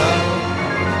your love.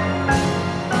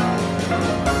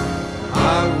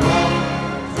 I want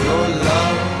your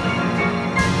love.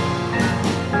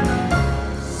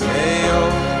 Say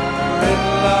you're in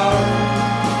love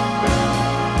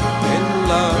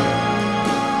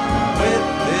with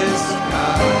this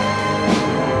guy.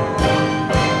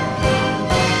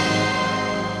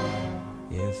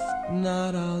 If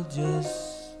not, I'll just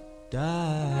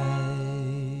die.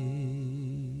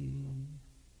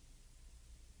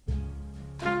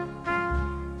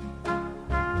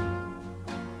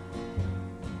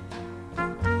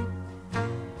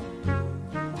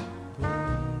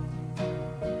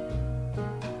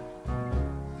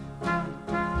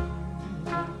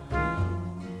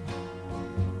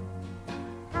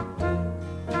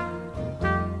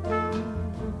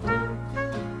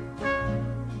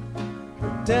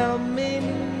 Tell me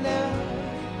now,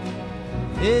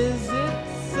 is it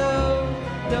so?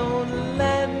 Don't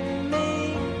let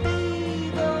me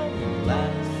be the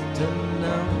last to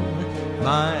know.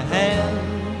 My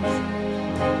hands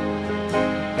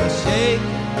are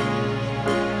shaking,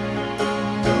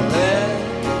 don't let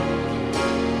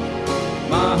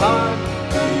my heart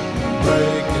keep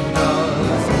breaking,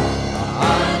 'cause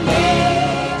I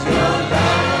need your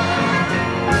love.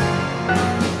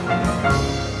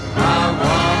 I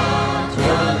want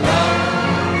your love.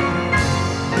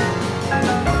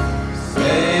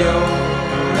 Say you're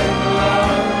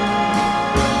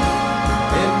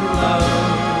in love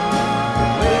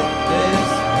with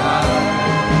this guy.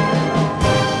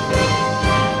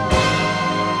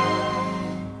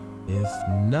 If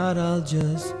not, I'll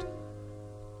just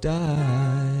die.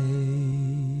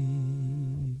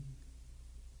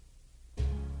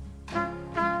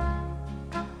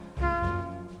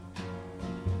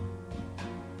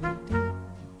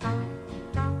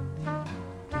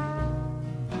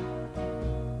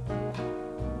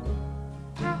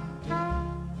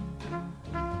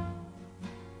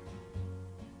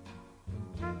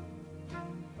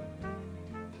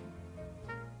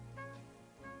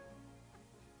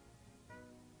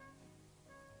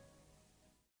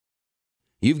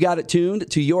 You've got it tuned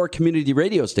to your community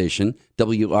radio station,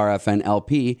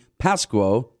 WRFN-LP,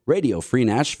 Pasquo, Radio Free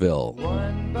Nashville.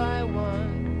 One by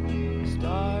one,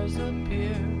 stars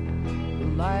appear. The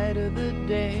light of the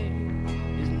day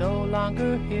is no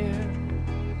longer here.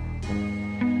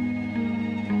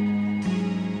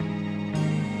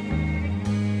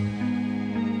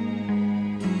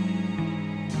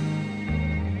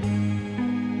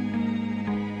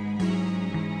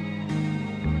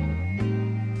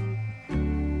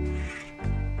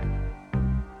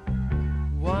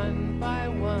 One by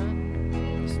one,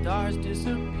 the stars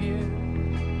disappear.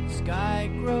 The sky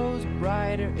grows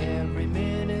brighter every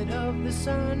minute of the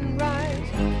sunrise.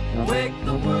 Wake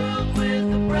the world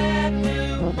with a brand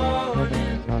new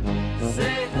morning.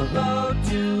 Say hello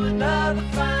to another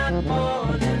fine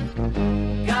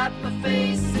morning. Got my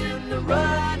face in the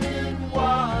running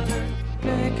water,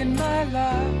 making my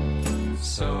life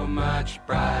so much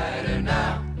brighter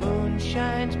now. Moon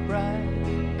shines bright,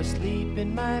 asleep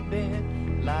in my bed.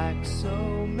 Like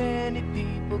so many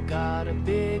people, got a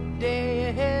big day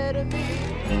ahead of me.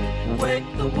 Wake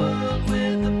the world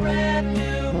with a brand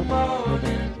new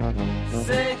morning.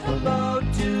 Say hello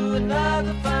to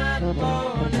another fine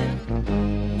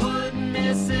morning. Wouldn't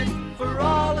miss it for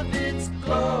all of its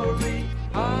glory.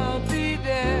 I'll be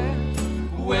there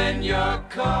when you're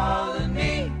calling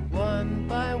me. One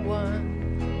by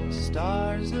one,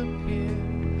 stars appear.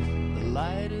 The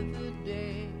light of the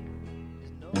day.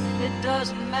 It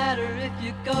doesn't matter if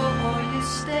you go or you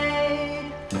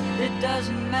stay. It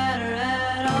doesn't matter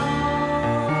at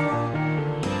all.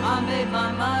 I made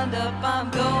my mind up, I'm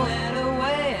going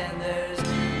away, and there's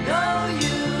no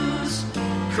use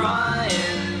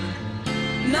crying.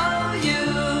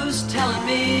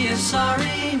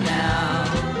 sorry now.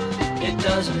 It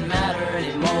doesn't matter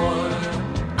anymore.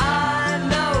 I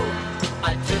know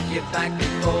I took you back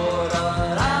before,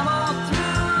 but I'm all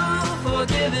through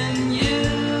forgiving you.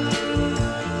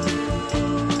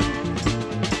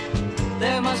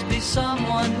 There must be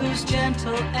someone who's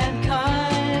gentle and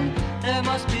kind. There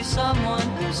must be someone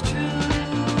who's true.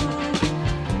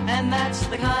 And that's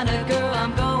the kind of girl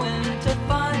I'm going to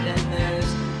find. And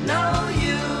there's no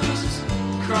use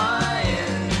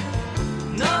crying,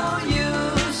 no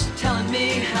use telling me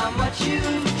how much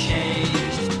you've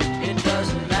changed. It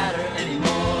doesn't matter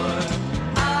anymore.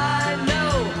 I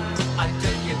know I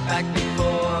took you back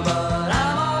before, but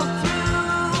I'm all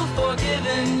through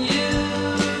forgiving you.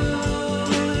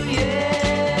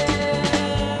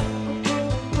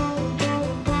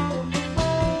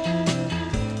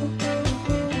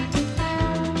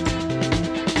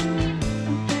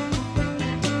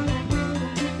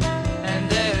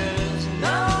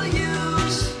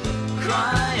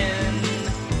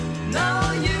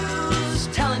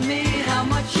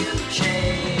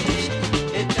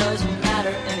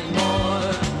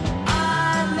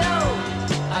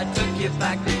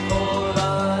 Back before,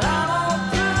 but I'm all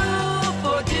through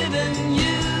forgiving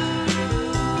you.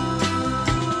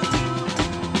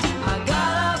 I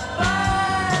gotta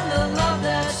find a love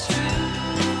that's true,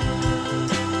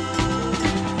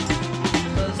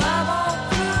 'cause I'm all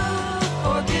through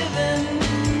forgiving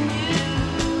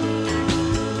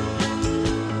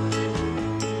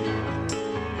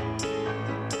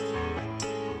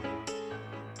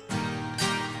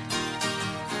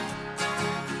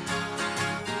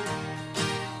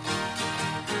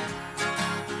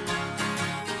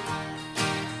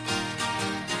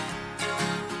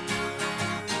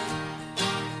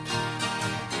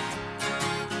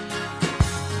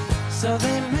So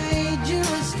they made you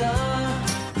a star.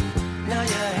 Now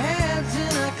your head's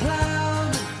in a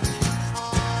cloud.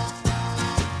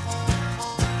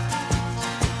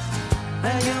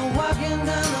 Now you're walking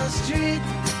down the street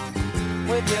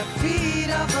with your feet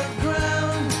off the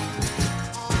ground.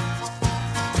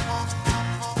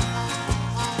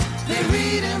 They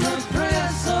read in the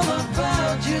press all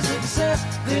about your success.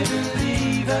 They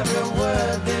believe every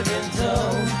word they've been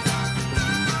told.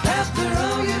 After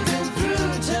all you've been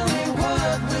through, tell me,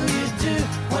 what will you do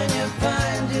when you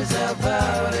find yourself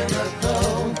out in the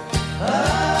cold?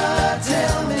 Ah,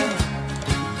 tell me.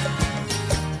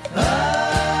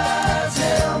 Ah,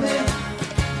 tell me.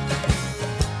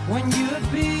 When you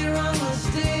appear on the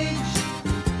stage,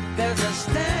 there's a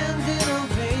standing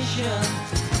ovation.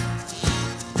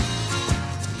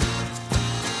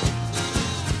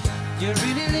 You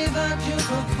really live out your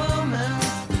performance.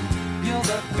 You're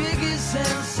the biggest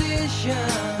sensation.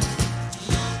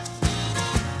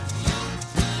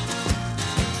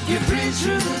 You breathe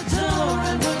through the door,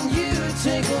 and when you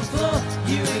take a floor,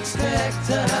 you expect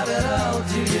to have it all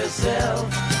to yourself.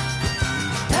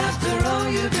 After all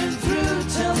you've been through,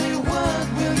 tell me, what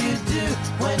will you do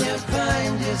when you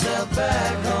find yourself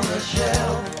back on the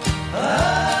shelf?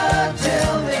 Ah,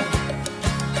 tell me.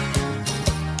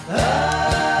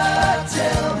 Ah,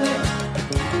 tell me.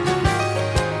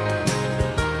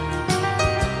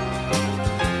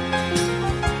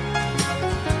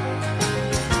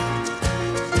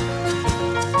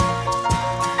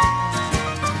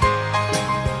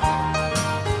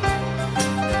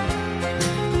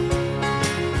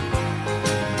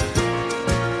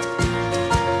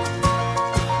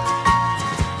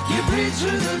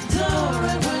 Through the door,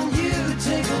 and when you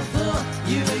take a thought,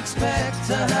 you expect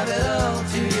to have it all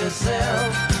to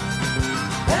yourself.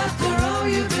 After all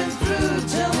you've been through,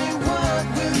 tell me, what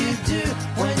will you do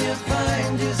when you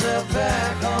find yourself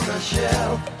back on the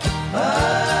shelf?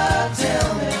 Ah,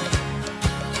 tell me.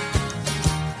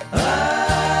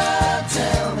 Ah,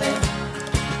 tell me.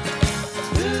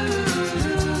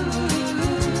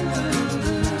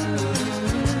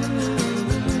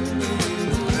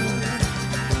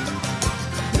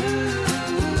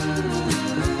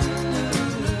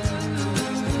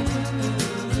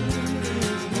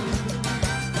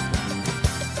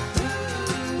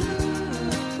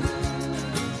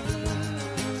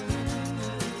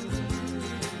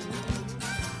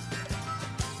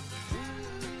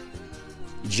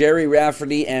 Jerry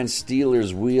Rafferty and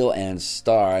Steelers, Wheel and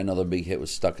Star. Another big hit was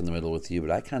Stuck in the Middle with You,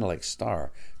 but I kind of like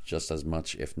Star just as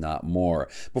much, if not more.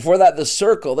 Before that, The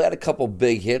Circle. They had a couple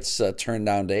big hits, Turn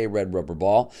Down Day, Red Rubber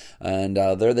Ball, and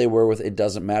there they were with It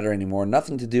Doesn't Matter Anymore.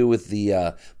 Nothing to do with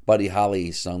the Buddy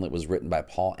Holly song that was written by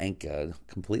Paul Anka,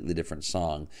 a completely different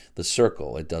song. The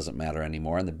Circle, It Doesn't Matter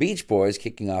Anymore. And the Beach Boys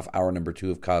kicking off hour number 2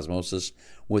 of Cosmosis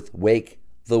with Wake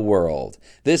the World.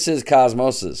 This is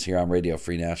Cosmosis here on Radio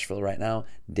Free Nashville. Right now,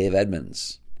 Dave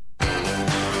Edmonds.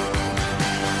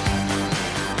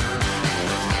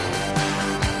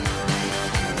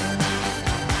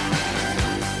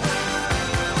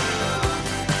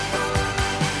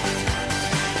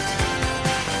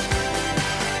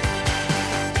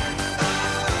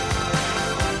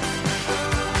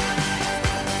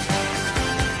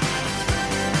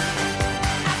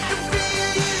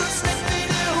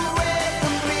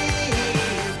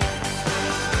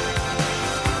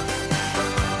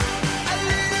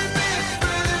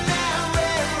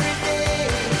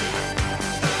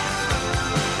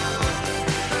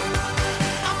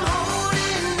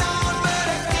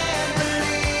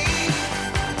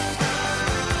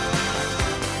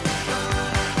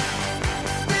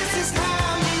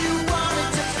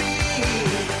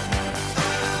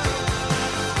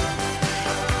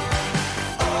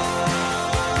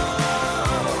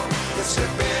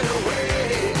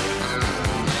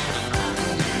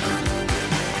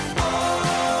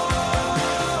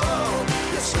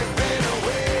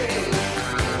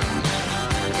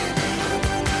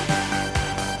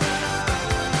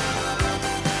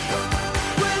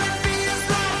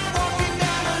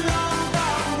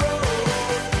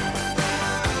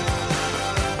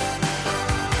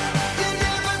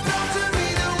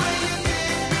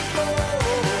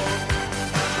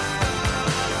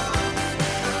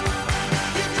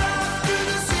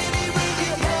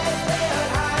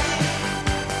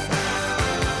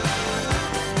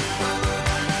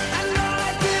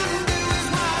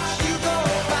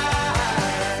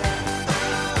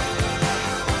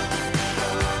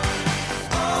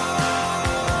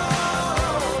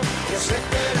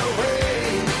 slipping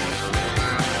away.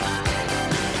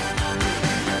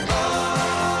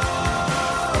 Oh,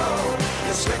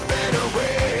 you're slipping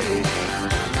away.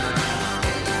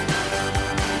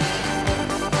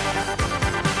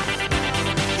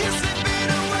 You're slipping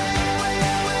away.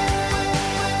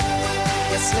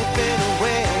 You're slipping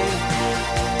away.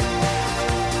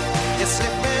 You're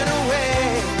slipping away.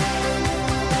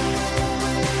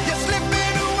 You're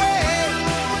slipping away.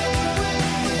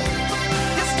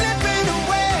 You're slipping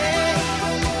away.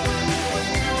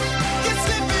 You're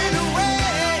slipping away.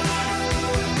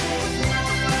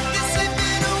 You're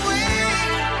slipping away.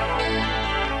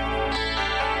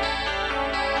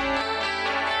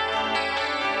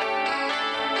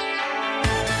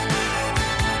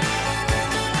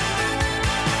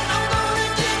 I'm gonna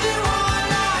give you all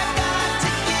I got to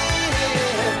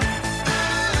give.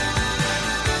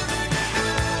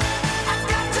 I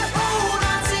got to hold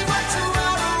on, see what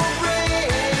tomorrow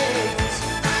brings.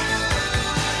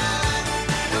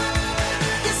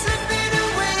 You're slipping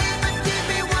away, but give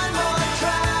me one more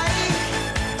try.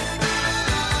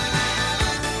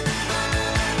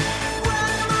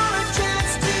 One more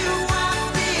chance to wipe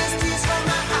these tears from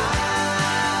my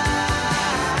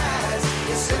eyes.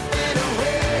 You're slipping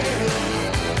away.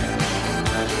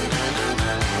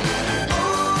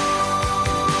 Oh,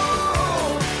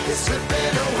 you're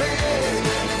slipping away.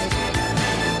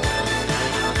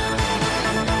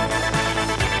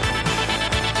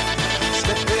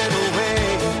 Slipping away.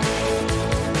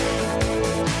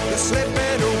 You're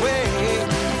slipping away.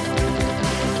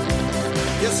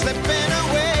 You're slipping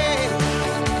away.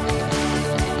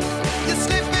 You're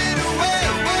slipping away.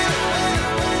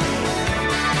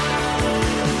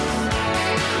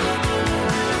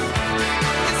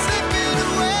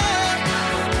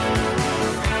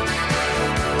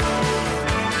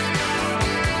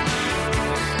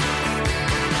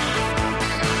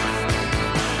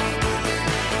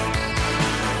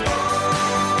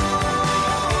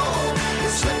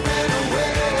 You're slipping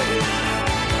away.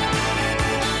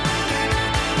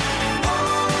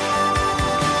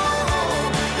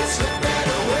 You're slipping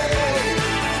away. You're slipping away.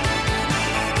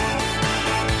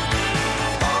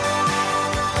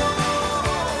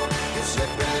 You're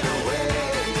slipping away.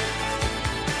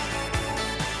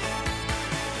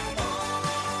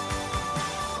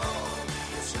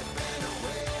 You're slipping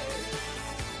away.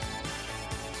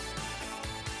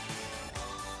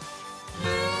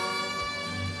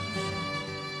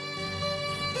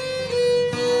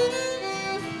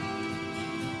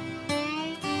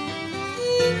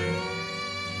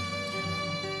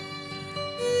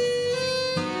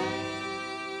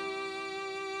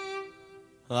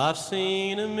 I've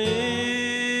seen a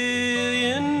million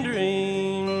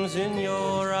dreams in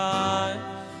your eyes.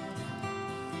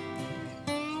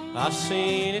 I've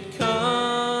seen it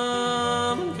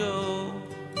come and go,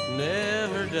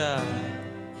 never die.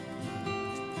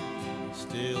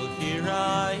 Still here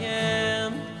I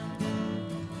am,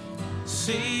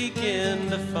 seeking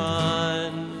to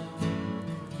find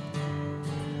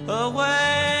a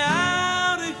way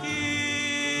out of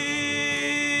here,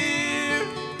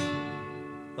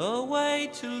 a way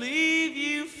to leave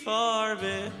you far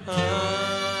behind.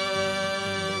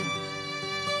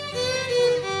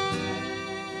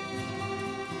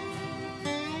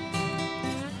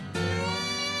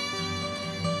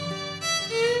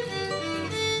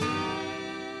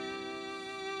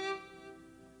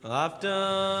 I've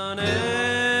done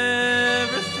everything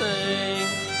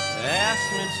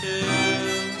asked me to.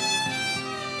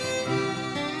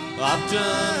 I've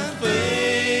done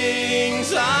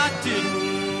things I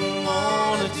didn't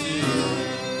want to do.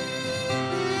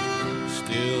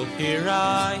 Still here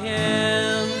I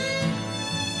am,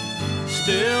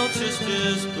 still just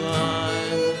as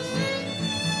blind.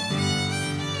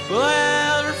 Will I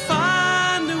ever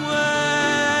find a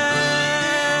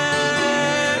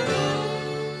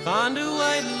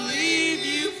way to leave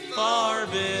you far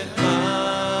behind?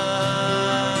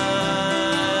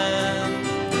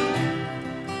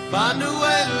 Find a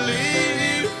way to leave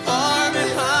you far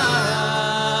behind.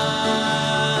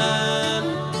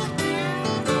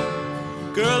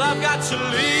 Girl, I've got to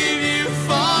leave you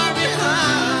far behind.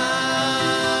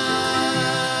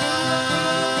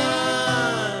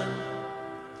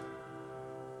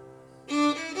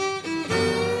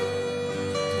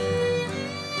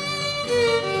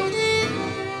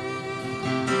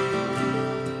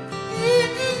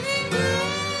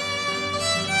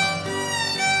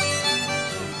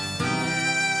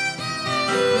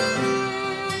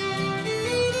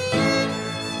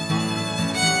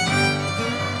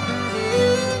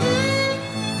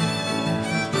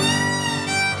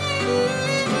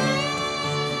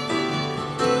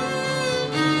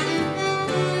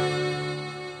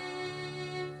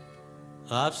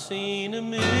 I've seen a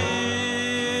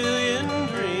million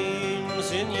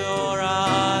dreams in your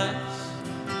eyes.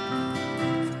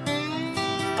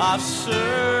 I've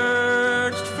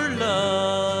searched for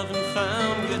love and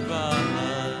found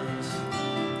goodbyes.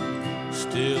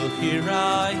 Still here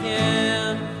I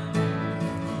am,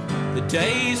 the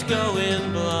days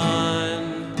going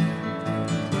blind.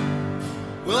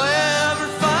 Will I ever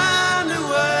find a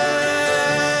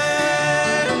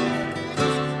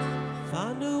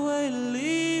way to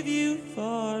leave you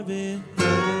far behind?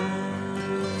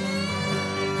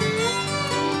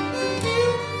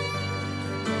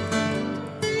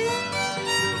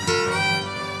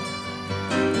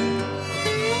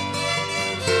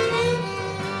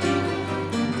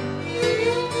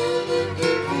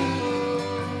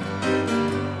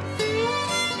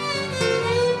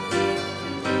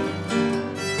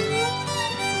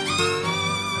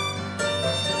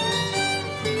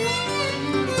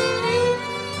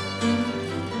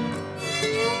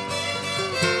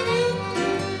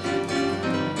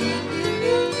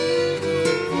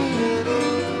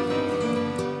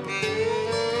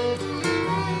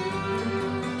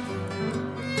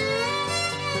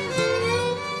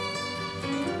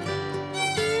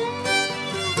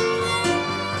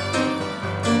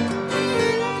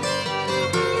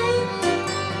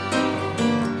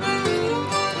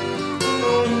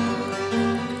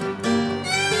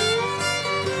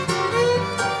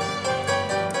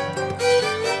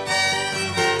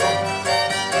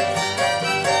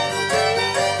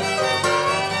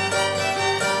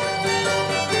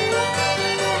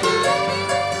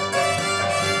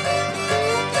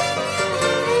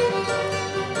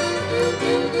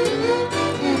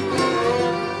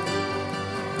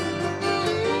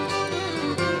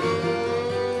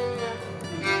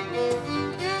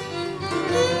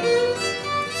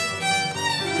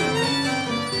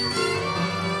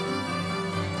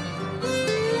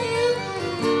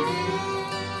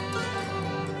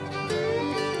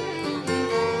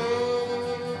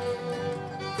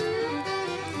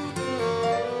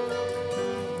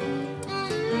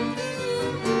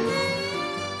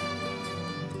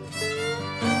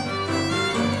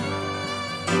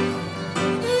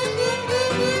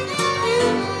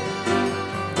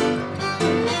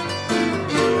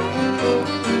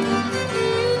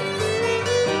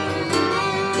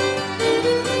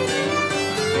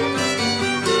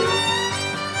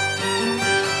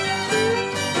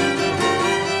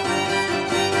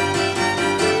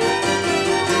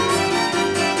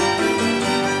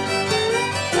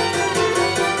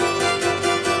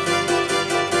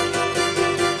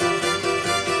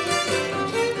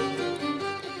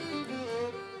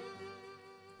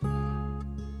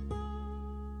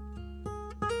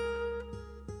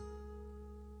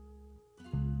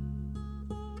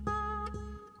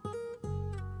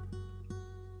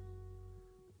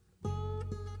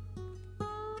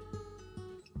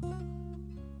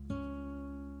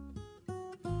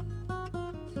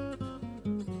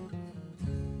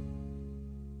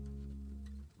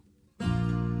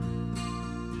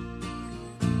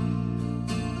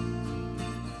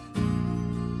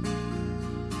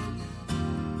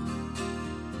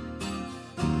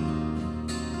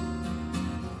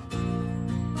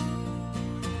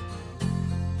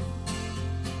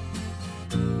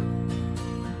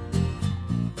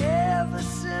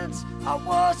 I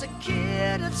was a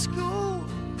kid at school.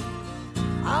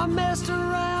 I messed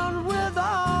around with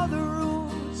all the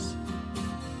rules.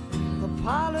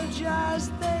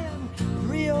 Apologized then,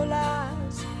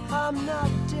 realized I'm not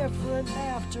different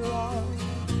after all.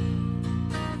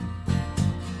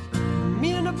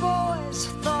 Me and the boys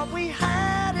thought we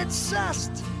had it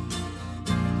sussed.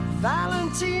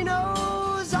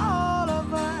 Valentino's all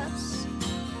of us.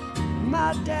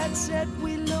 My dad said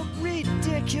we look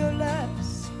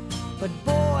ridiculous, but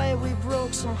boy, we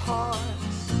broke some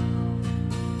hearts.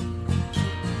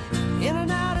 In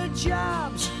and out of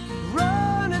jobs,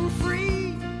 running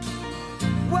free,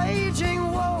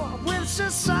 waging war with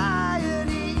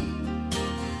society.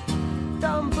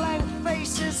 Dumb blank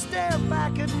faces stare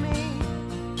back at me,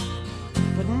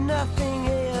 but nothing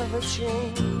ever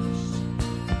changed.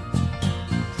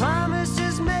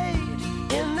 Promises made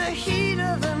in the heat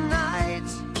of the night,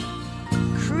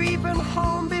 creeping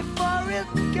home before it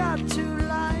got too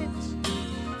light.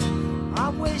 I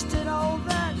wasted all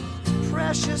that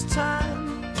precious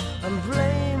time and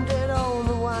blamed it on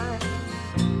the wine.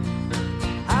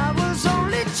 I was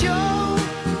only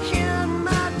joking,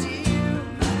 my dear,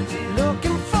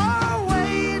 looking for a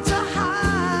way to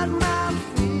hide my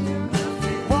fear.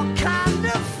 What kind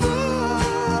of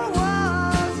fool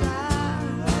was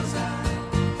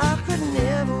I could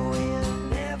never win,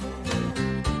 never win.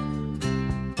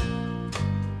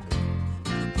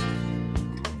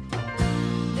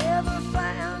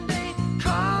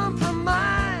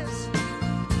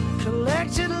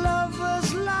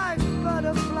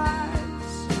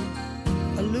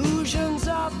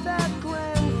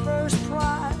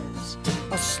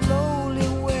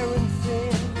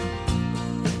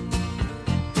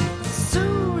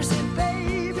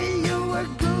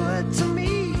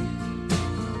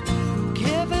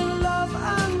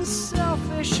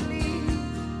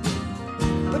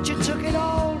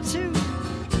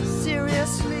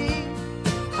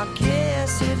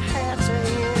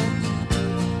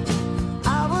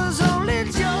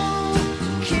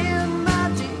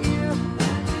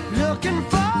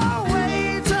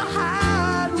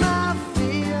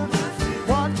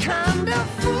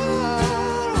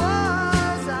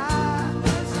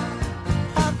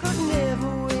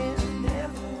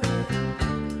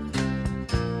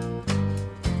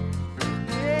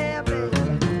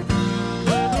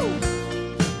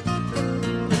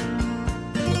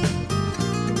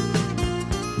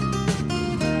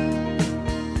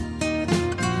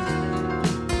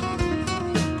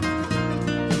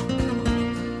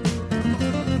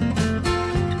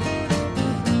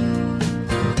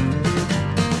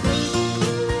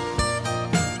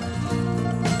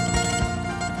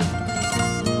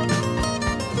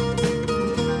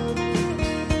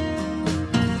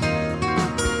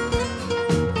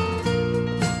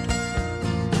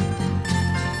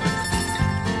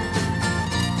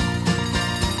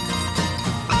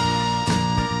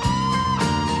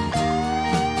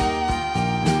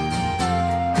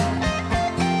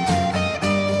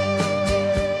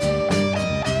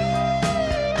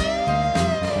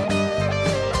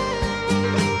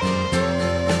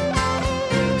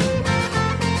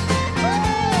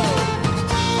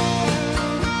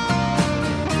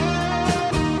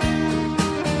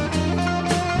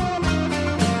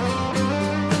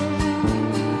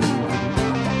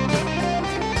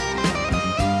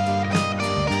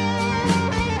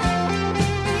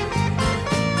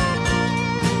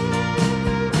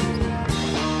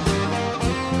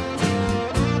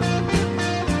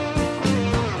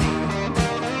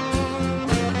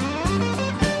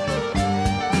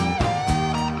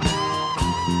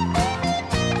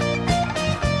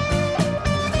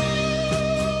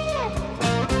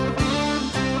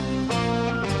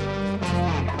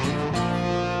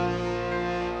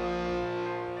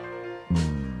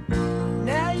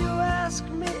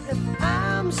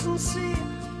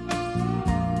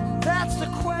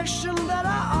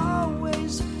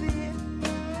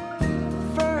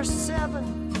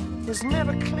 is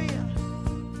never clear,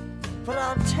 but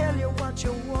I'll tell you what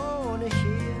you want to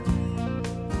hear.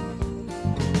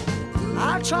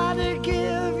 I'll try to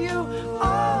give you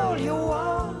all you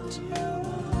want,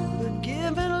 but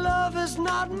giving love is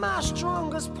not my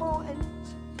strongest point.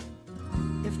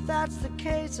 If that's the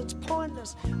case, it's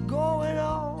pointless going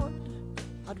on.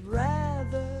 I'd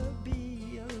rather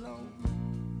be alone.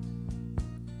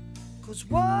 'Cause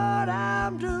what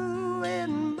I'm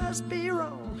doing must be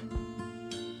wrong,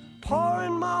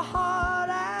 pouring my heart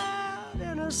out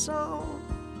in a song,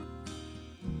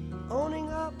 owning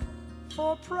up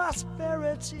for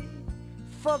prosperity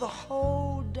for the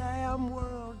whole damn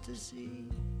world to see.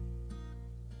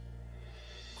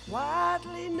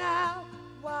 Quietly now,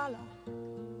 while I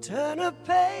turn a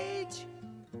page,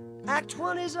 Act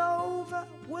 1 is over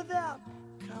without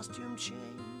costume change.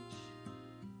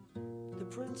 The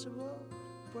principal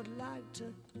would like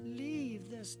to leave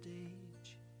the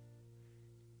stage.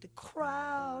 The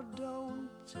crowd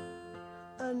don't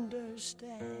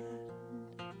understand.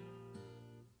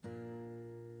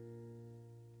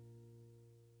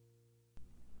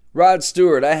 Rod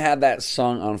Stewart, I had that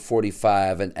song on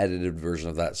 45, an edited version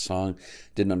of that song.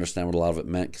 Didn't understand what a lot of it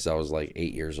meant because I was like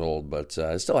 8 years old, but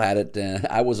I still had it.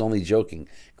 I was only joking.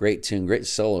 Great tune, great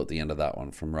solo at the end of that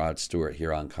one from Rod Stewart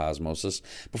here on Cosmosis.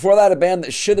 Before that, a band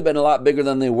that should have been a lot bigger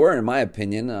than they were, in my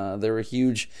opinion. They were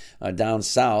huge down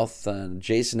south.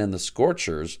 Jason and the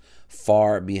Scorchers,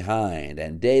 Far Behind.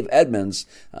 And Dave Edmunds,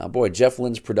 boy, Jeff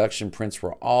Lynne's production prints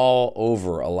were all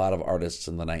over a lot of artists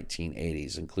in the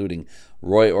 1980s, including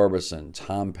Roy Orbison,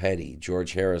 Tom Petty,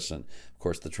 George Harrison, of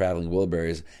course, the Traveling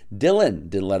Wilburys.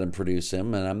 Dylan didn't let him produce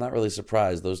him, and I'm not really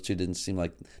surprised. Those two don't seem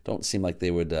like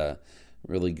they would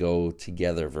really go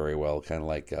together very well, kind of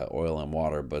like oil and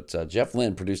water. But Jeff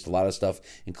Lynne produced a lot of stuff,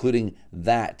 including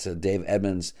that, Dave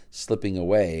Edmunds, Slipping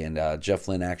Away. And Jeff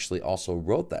Lynne actually also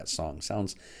wrote that song.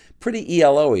 Sounds pretty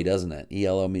ELO-y, doesn't it?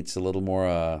 ELO meets a little more,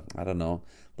 a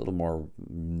little more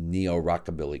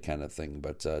neo-rockabilly kind of thing.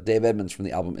 But Dave Edmunds from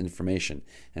the album Information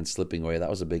and Slipping Away, that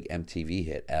was a big MTV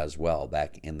hit as well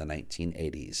back in the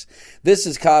 1980s. This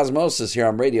is Cosmosis here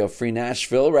on Radio Free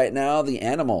Nashville. Right now, The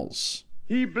Animals.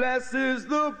 He blesses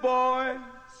the boys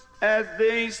as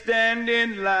they stand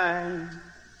in line.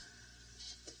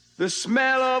 The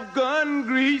smell of gun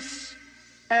grease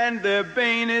and their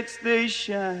bayonets they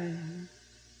shine.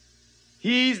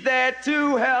 He's there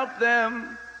to help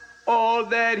them all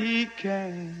that he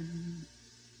can,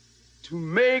 to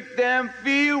make them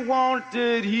feel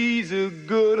wanted. He's a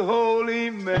good holy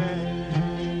man.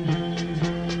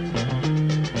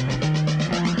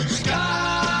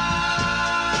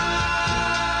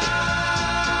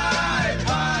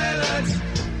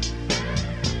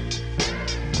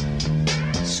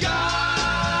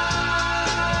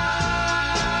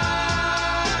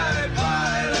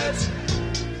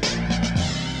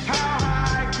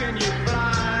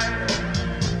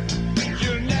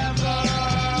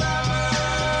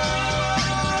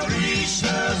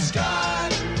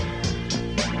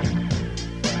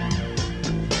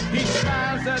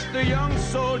 The young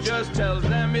soldiers tells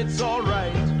them it's all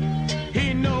right.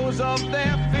 He knows of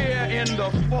their fear in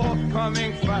the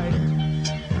forthcoming fight.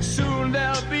 Soon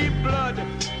there'll be blood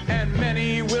and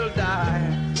many will die.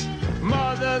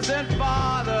 Mothers and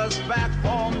fathers back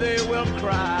home they will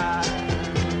cry.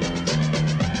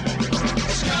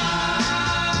 Sky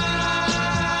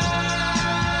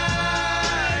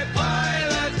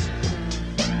pilots,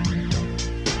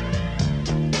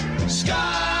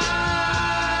 sky.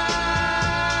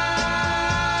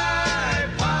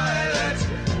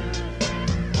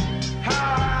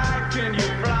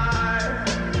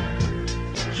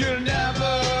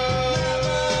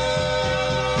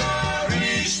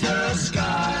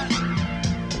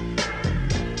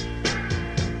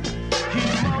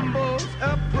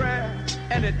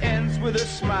 With a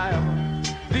smile,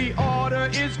 the order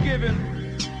is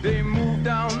given, they move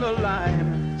down the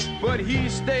line, but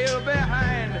he's still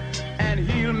behind and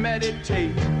he'll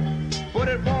meditate, but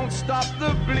it won't stop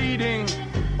the bleeding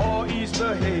or ease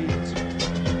the hate.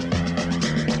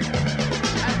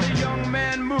 As the young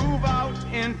men move out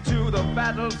into the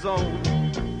battle zone,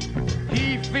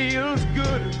 he feels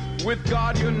good, with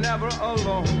God you're never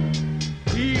alone.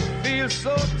 He feels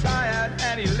so tired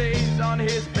and he lays on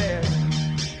his bed.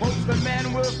 Hopes the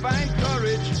man will find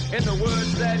courage in the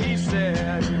words that he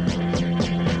said.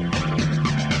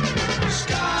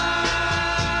 Sky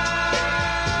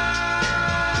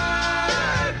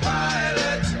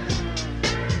pilot,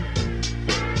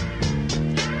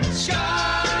 sky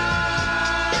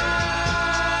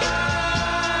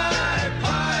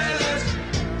pilot,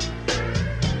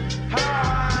 how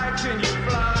high can you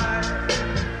fly?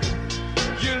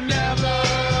 You'll never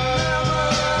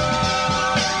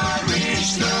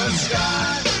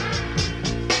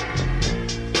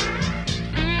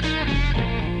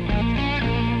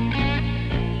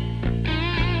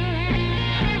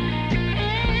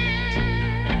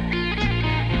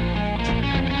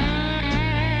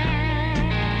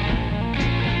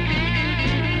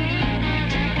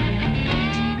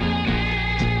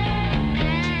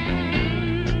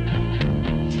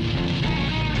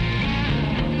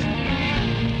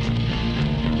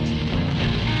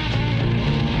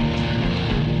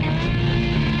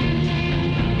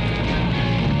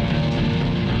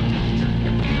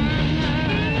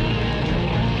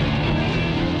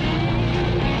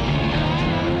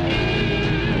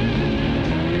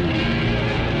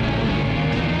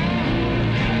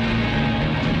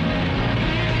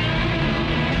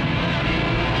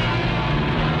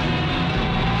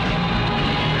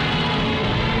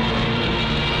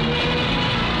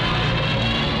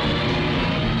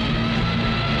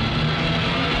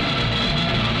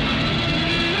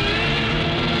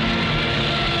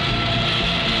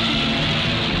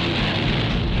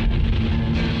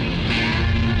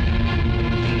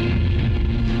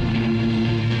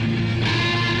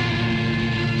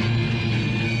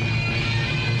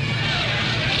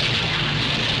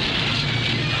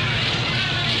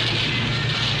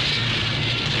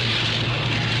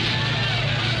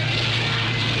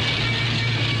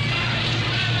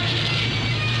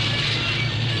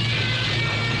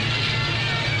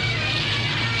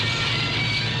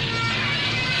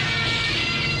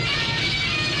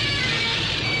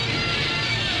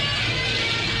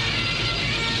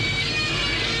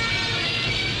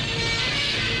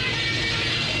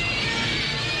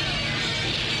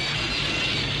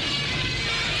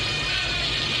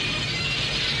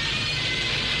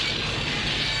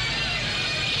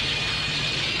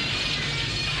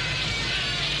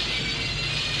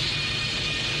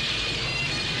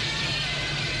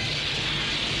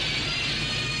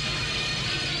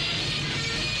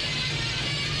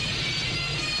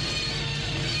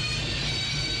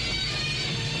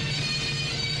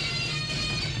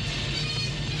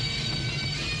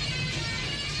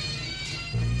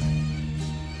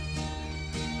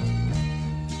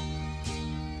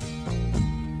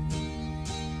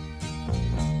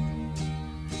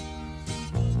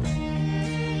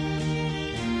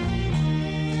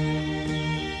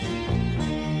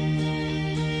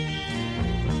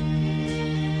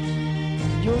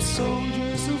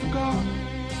soldiers of God,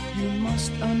 you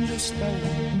must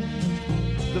understand.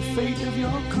 The fate of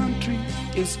your country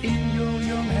is in your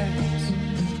young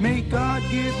hands. May God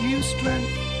give you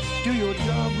strength, do your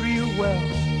job real well.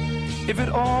 If it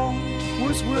all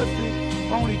was worth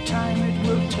it, only time it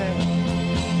will tell.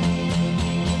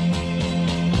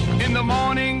 In the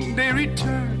morning they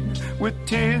return with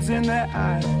tears in their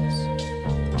eyes.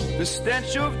 The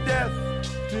stench of death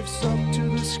drifts up to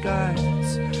the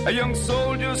skies. A young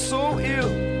soldier so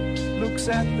ill looks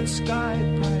at the sky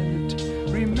pilot,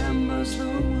 remembers the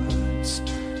words,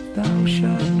 thou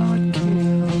shalt not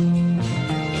kill.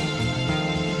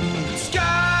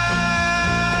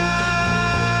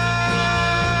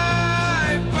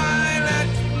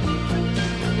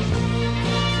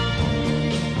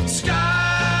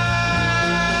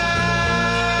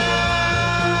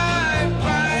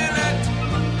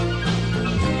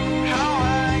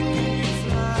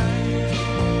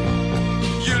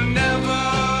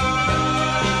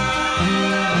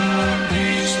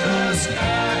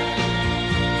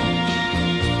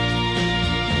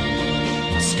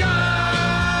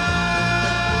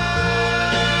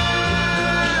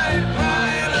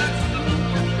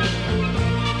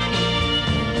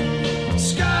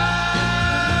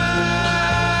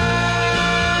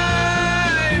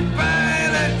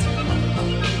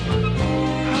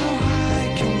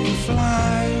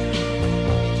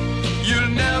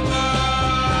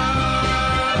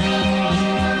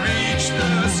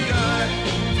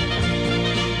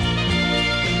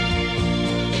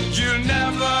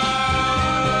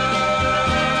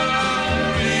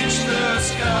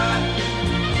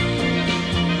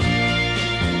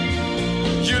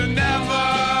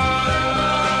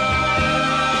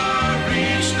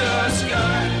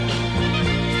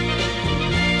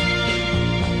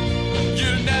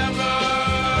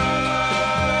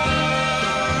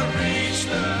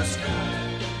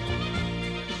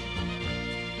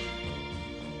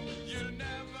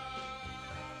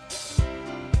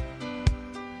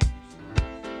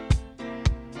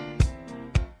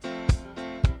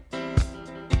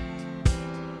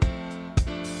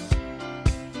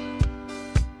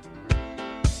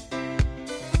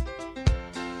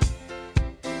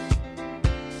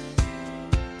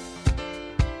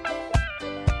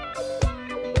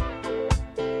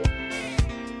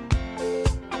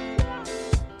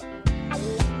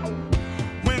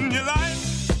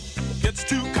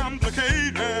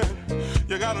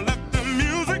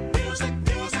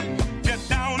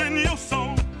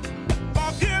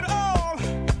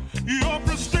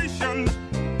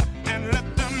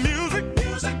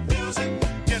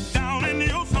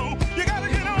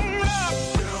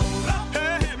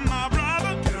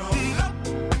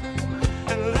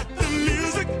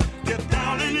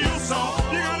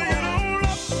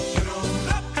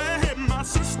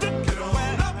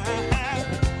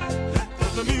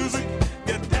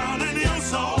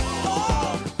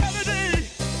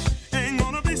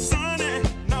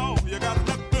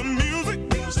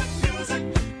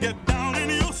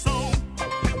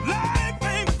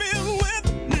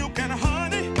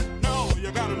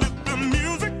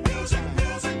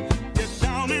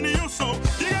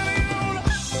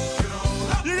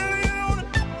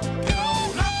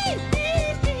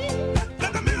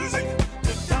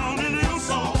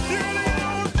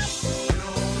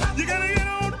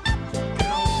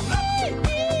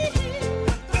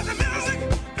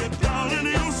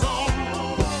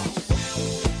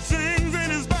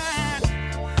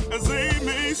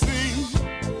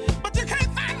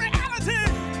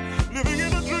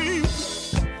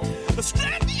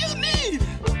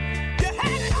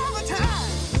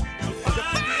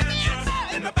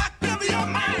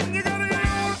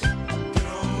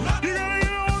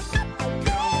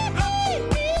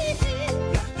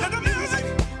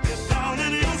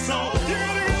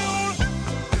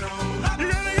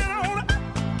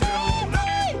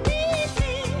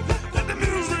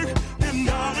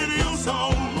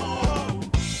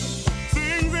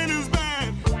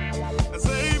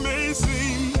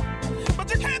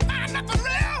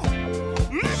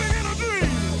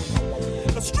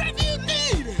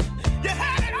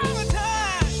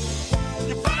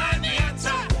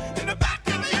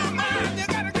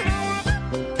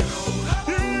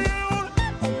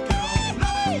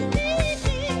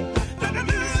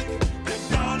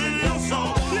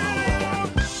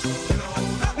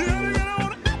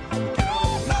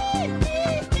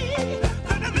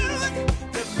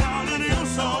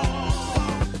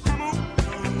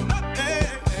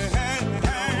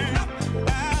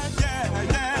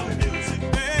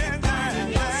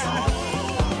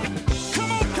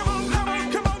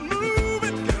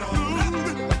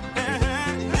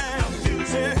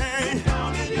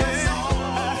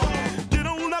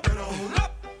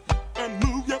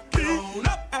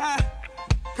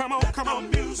 Come on, come on,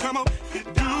 music. Come on, do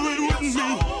it with me.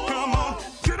 Come on,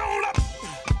 get on up.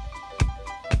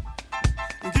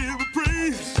 Give it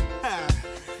praise.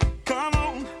 Come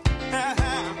on.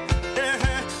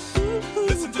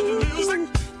 Listen to the music.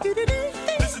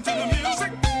 Listen to the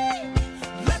music.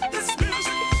 Let this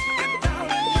music get down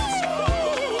in your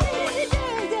soul.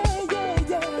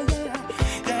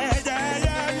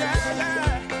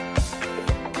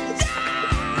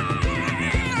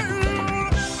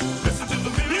 Listen to the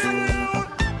music.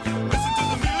 Listen to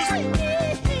the music.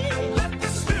 Let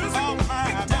this music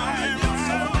get down in your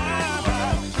soul.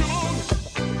 Come on.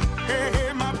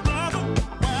 Hey, my brother.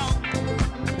 Well,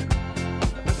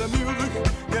 let the music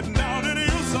get down in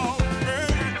your soul. Hey,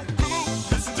 come on.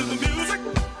 Listen to the music.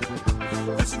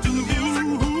 Listen to the music.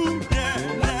 Yeah,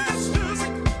 let this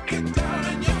music get down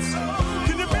in your soul.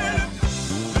 Can you feel it?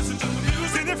 Listen to the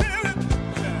music. Can you feel it?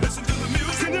 Listen to the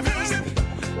music. Can you feel it?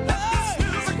 Let this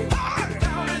music get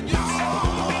down in your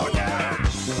soul. Yeah.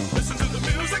 Listen to the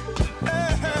music.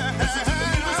 Listen to the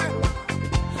music.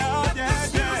 Oh, yeah,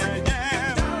 yeah,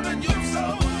 yeah. Down in your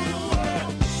soul.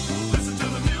 Listen to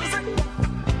the music.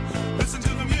 Listen to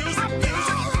the music.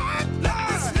 Let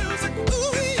this music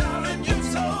get down in your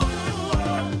soul.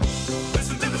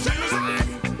 Listen to the music.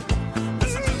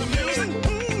 Listen to the music.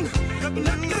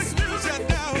 Let this music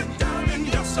get down in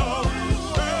your soul.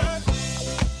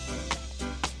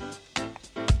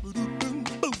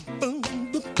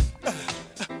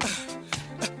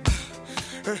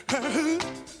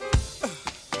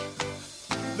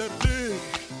 Let me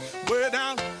way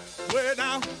down, way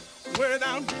down, way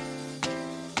down.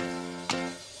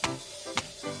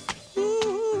 Ooh,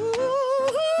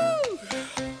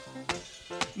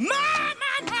 my,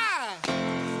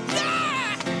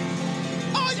 yeah,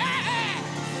 oh yeah.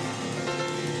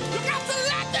 You got to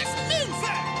let this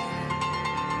music.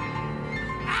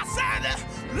 I said,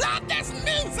 let this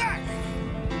music.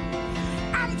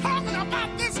 I'm talking about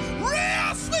this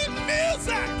real sweet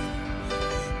music.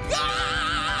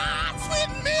 God,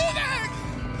 sweet music.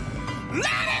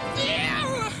 Let it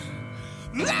feel.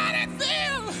 Let it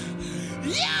feel.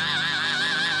 Yeah.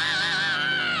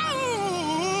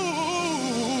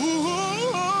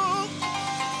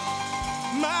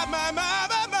 My.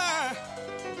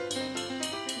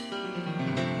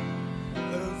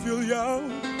 Let it feel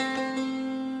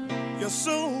your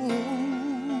soul.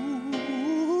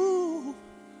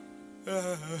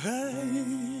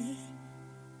 Hey.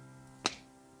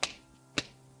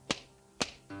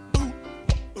 Boom,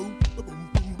 boom, boom,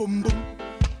 boom,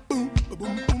 boom,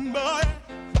 boom, boom, boy.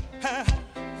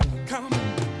 Come on,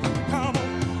 come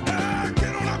on,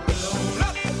 get on up,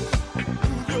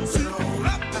 move your feet on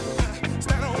up,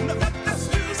 stand on up, let this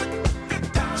music get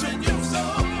down in your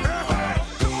soul.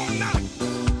 Come on now,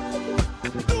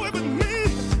 do it with me.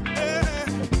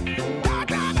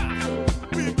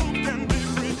 We both can be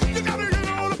free. You gotta get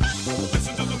on up,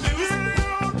 listen to the music,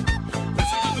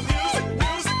 listen to the music,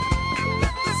 music.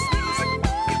 Let this music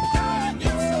get down in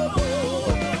your soul.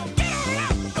 Get on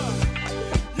up,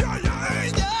 yeah, yeah,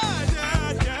 yeah,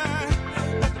 yeah,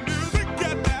 yeah. Let the music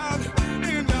get down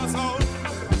in your soul.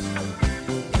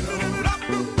 Get it up,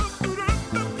 get it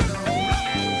up.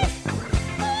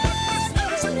 Let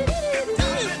this music get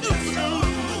down in your soul.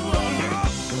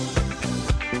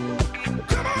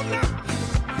 Come on now.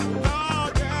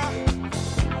 Oh yeah.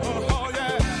 Oh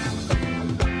yeah.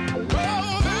 Oh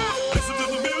now. Listen to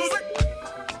the music.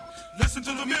 Listen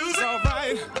to the music. All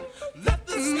right. Let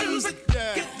this music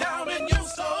get down in your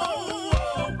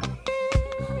soul.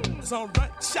 It's all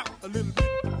right. Shout a little bit.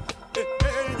 Hey,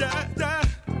 hey, yeah, yeah.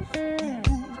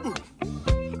 Ooh, ooh.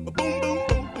 Boom, boom,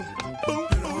 boom, boom,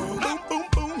 boom, boom, boom,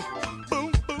 boom,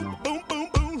 boom, boom, boom, boom,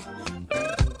 boom.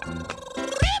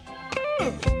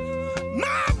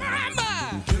 My.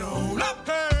 Get on up.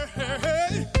 Hey, hey,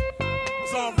 hey.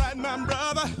 It's all right, my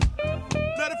brother.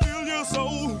 Let it fill your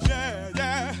soul. Yeah,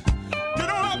 yeah. Get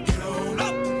on up. Get on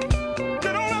up.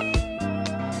 Get on up.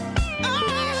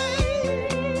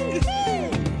 Hey.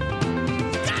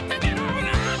 Got to get on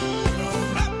up. Get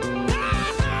on up.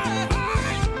 Hey,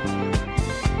 hey.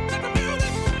 Let the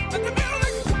music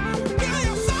fill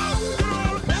your soul.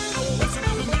 Listen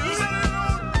to the music.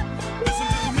 Listen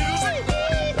to the music.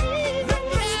 Let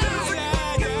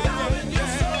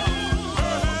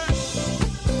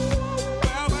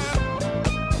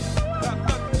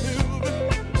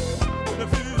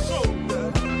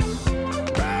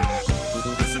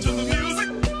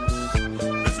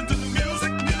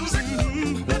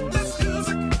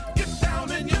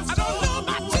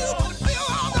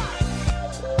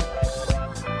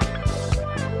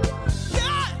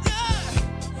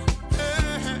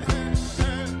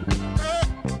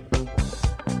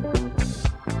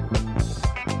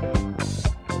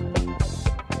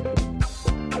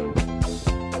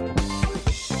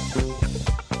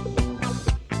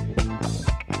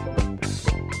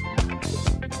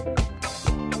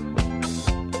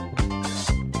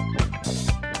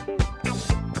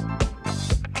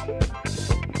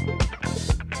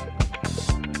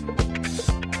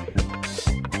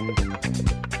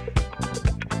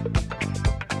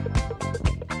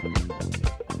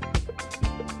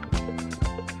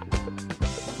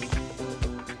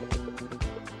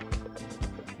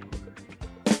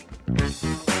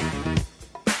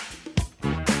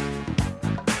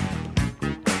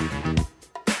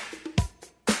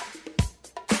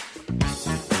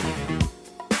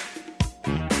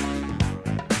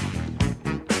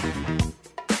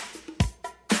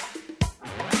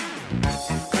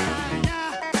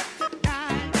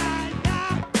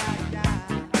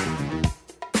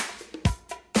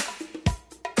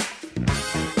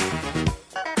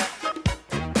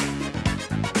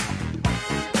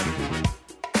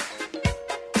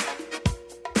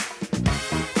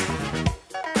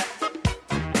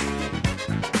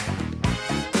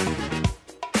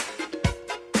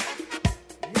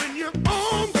When you're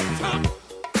on the top,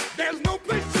 there's no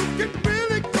place you can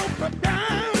really go but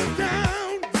down,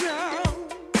 down, down.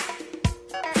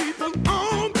 People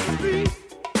on the street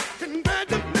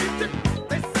congratulate you.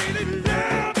 They say they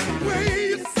love the way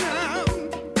you sound.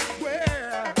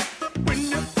 Well, when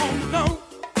you're on low,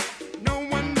 no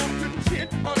one wants to chit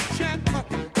or chat or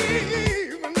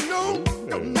even know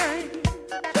your name.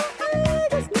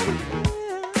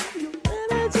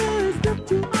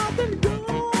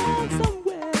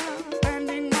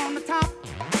 Standing on the top,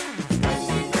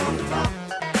 standing on the top.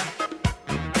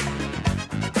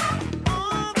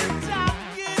 On the top,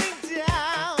 getting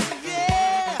down,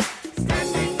 yeah.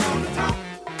 Standing on the top,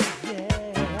 yeah.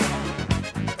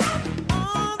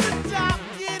 On the top,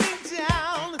 getting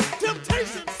down.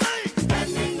 Temptation sings.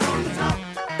 Standing on the top.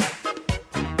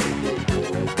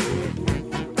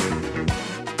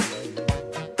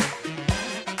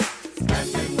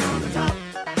 Standing on the top.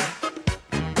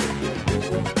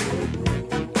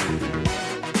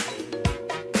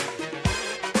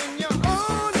 When you're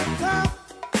on the top,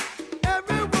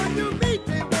 everyone you meet,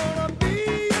 they wanna be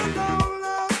your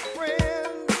long-lost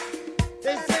friend.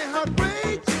 They say how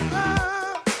great you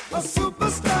are, a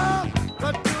superstar,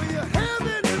 but do you have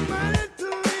any money to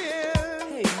live?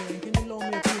 Hey man, can you loan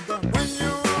me a few bucks? When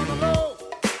you're on the low,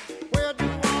 where do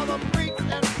all the freaks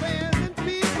and fans and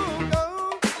people go?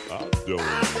 I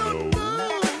don't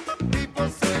know. People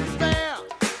say stare.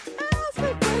 Ask me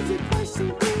crazy question,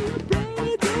 do you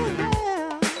braid your hair?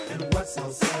 And what's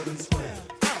on 7 Square?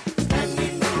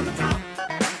 Standing on the top.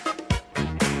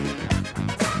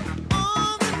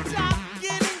 On the top,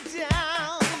 getting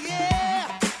down, yeah.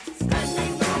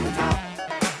 Standing on the top.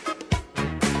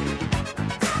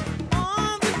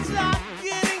 On the top,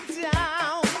 getting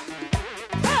down.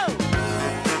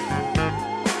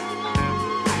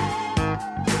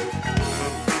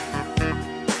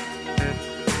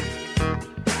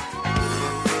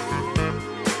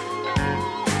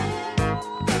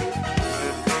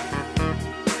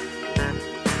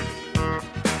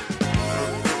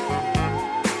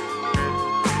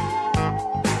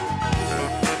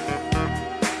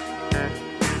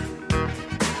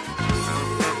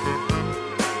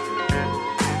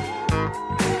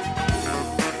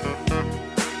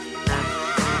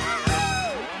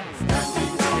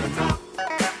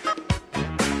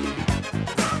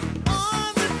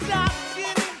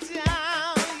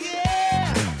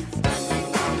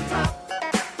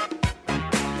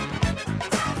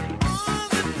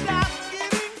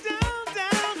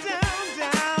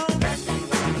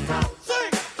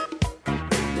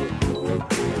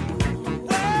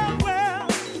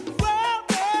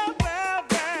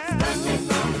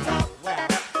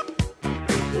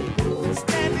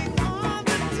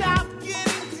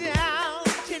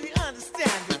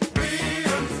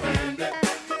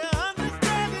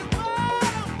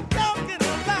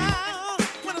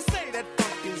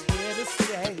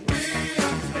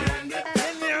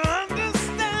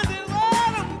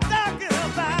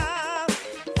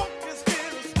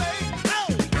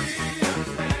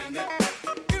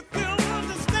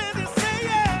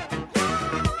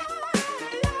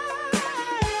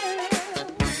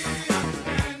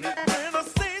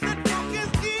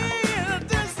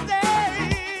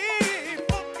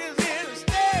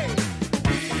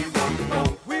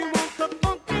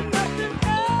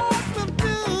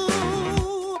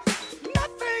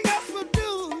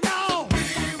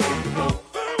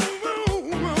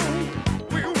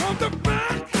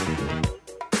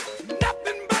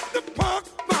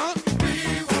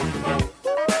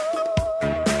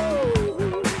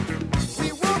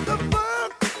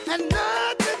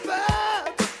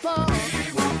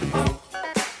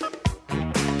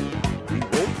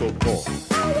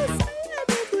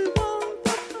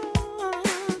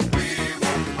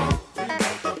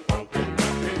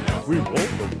 We want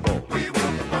the funk. We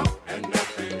want the funk, and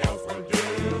nothing else will do.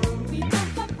 We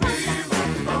want the funk.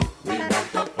 We want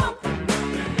the funk, and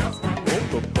nothing else will do. We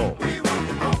want the funk. We want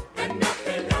the funk, and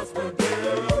nothing else will do.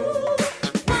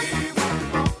 We want the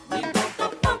funk. We want the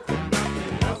funk, and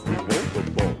nothing else will do. We want the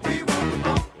funk. We want the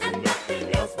funk, and nothing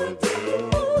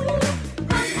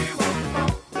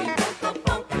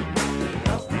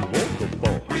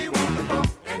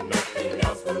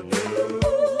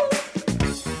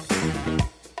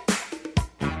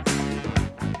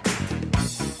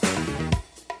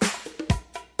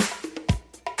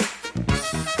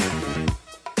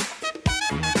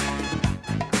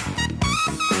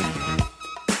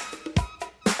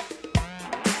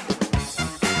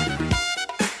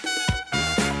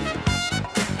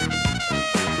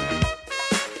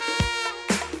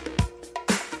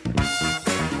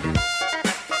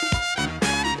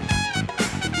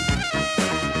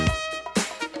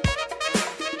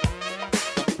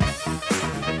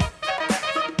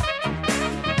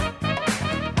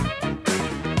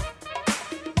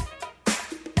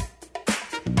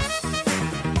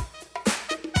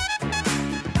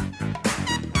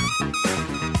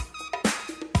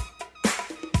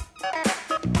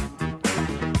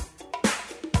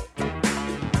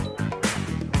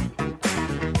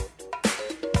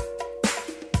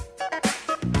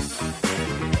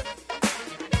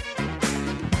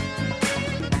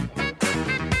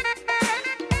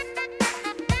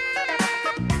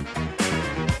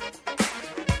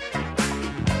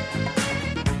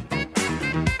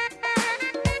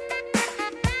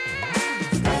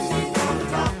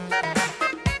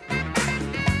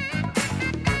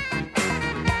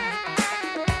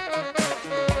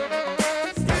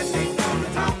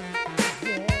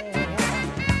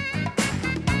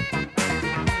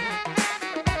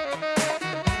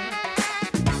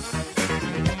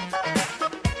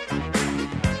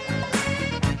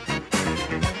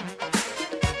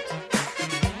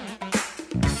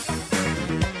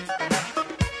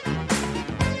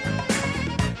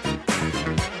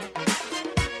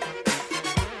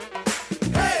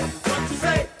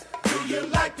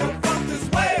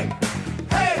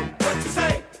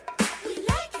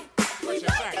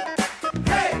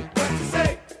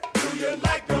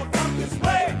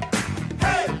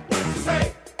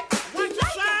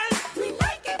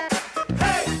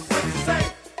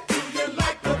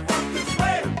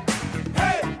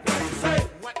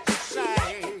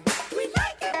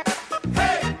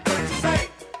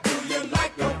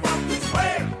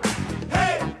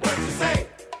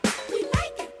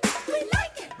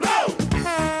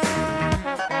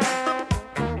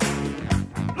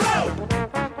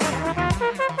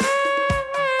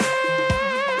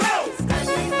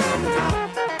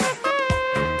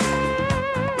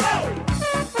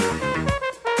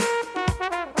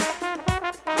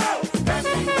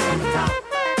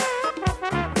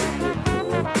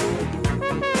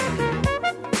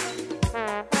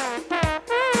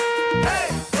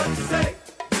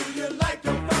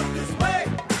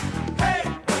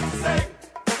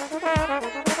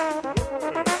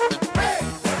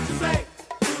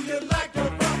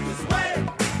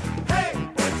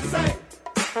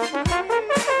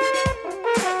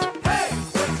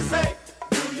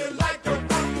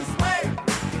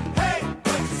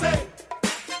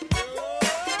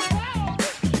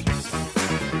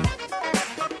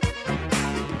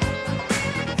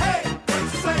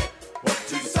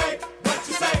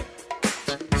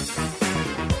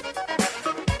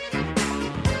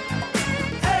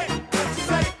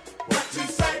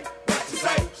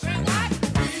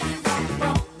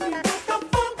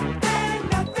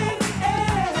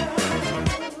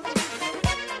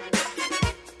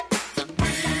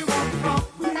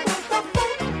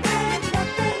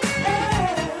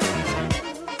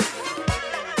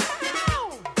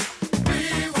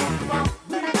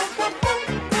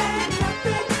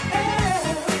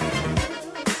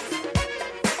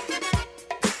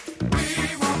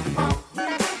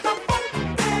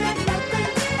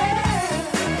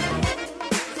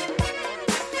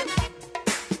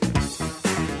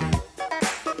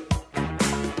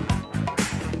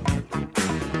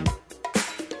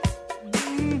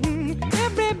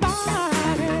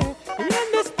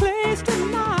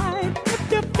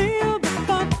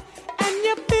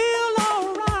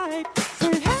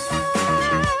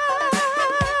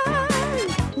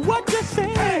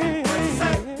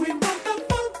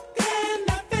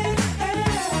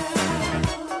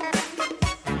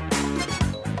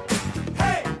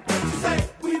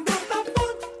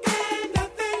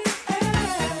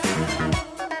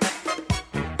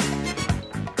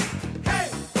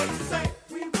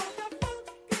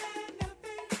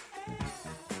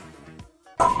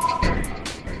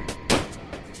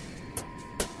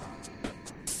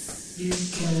You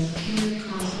can hear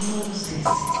Cosmosis.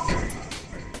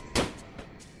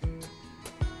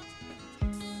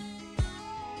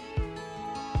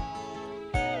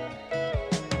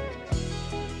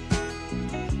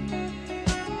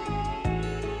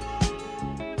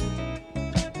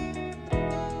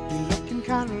 You're looking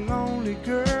kinda lonely,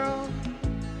 girl.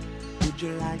 Would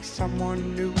you like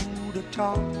someone new to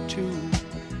talk to?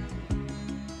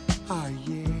 Oh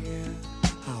yeah,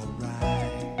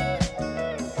 alright.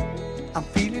 I'm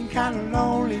feeling kinda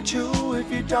lonely too, if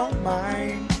you don't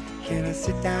mind. Can I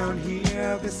sit down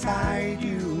here beside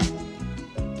you?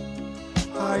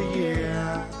 Oh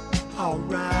yeah,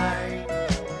 alright.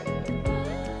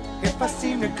 If I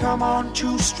seem to come on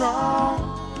too strong,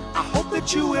 I hope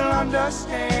that you will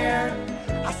understand.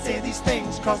 I say these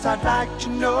things cause I'd like to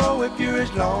know if you're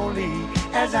as lonely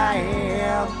as I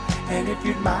am, and if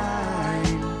you'd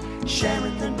mind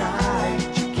sharing the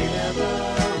night together.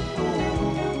 Oh,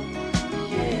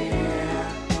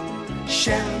 yeah,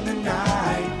 sharing the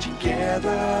night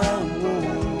together.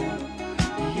 Oh,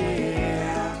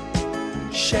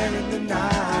 yeah, sharing the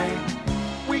night.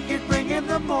 We could bring in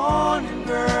the morning,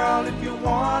 girl, if you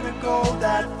wanna go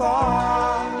that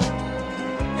far.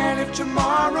 And if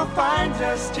tomorrow finds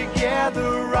us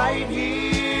together right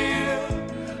here,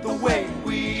 the way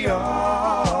we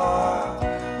are,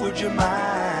 would you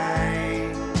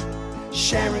mind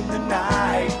sharing the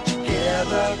night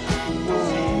together?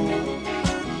 Ooh,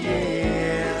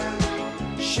 yeah,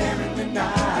 sharing the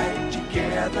night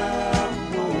together.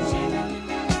 Ooh,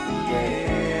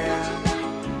 yeah,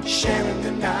 sharing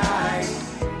the night.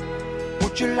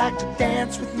 Would you like to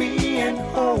dance with me and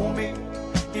hold me?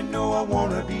 You know I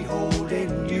wanna be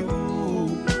holding you.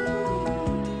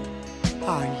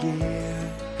 Oh yeah,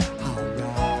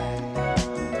 alright.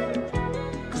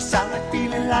 Cause I like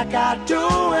feeling like I do,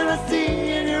 and I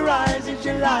see in your eyes that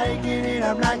you're liking it,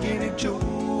 I'm liking it too.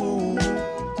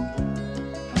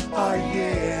 Oh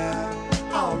yeah,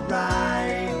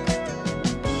 alright.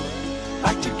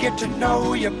 Like to get to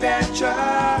know you better.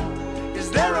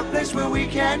 Is there a place where we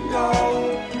can go,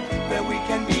 where we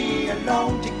can be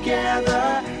alone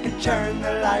together and turn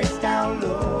the lights down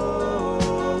low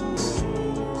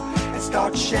and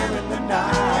start sharing the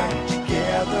night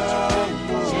together.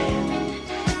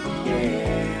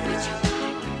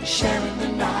 Yeah, sharing the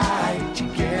night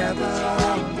together.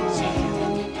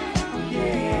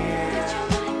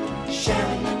 Yeah,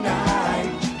 sharing the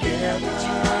night together.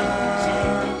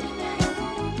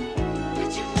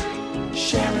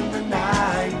 Sharing the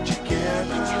night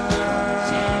together.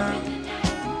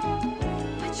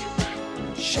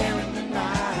 Sharing the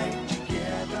night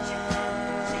together.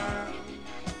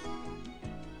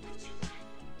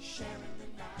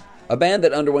 A band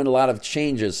that underwent a lot of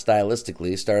changes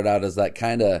stylistically. Started out as that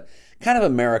kind of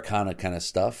Americana kind of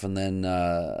stuff, and then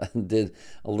did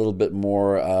a little bit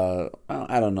more,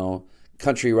 I don't know,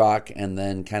 country rock, and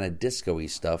then kind of disco-y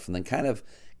stuff, and then kind of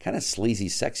sleazy,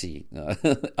 sexy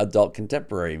adult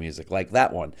contemporary music, like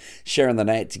that one, Sharing the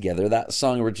Night Together. That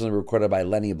song originally recorded by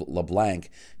Lenny LeBlanc,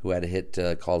 who had a hit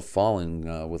called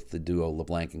Falling with the duo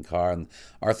LeBlanc and Carr, and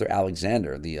Arthur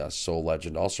Alexander, the soul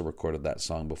legend, also recorded that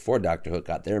song before Dr. Hook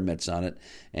got their mitts on it,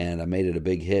 and made it a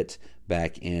big hit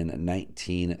back in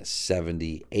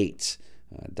 1978.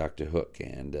 Dr. Hook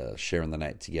and Sharing the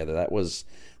Night Together. That was,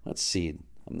 let's see,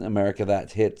 in America,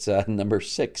 that hit number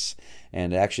 6,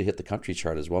 and actually hit the country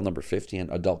chart as well, number 50, and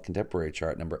adult contemporary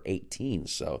chart, number 18.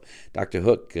 So Dr.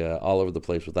 Hook all over the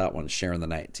place with that one, Sharing the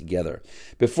Night Together.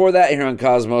 Before that, here on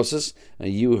Cosmosis,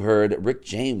 you heard Rick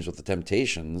James with the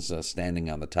Temptations, Standing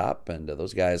on the Top, and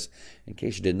those guys, in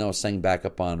case you didn't know, sang back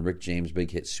up on Rick James'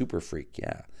 big hit Super Freak.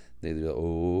 Yeah. They do the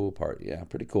oh part. Yeah,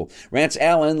 pretty cool. Rance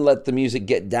Allen, Let the Music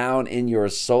Get Down in Your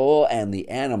Soul, and the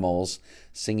Animals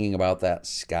singing about that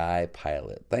Sky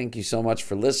Pilot. Thank you so much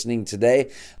for listening today.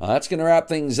 That's going to wrap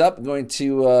things up. I'm going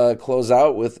to close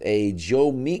out with a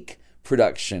Joe Meek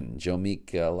production. Joe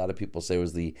Meek, a lot of people say,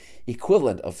 was the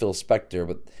equivalent of Phil Spector,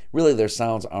 but really their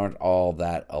sounds aren't all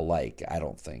that alike, I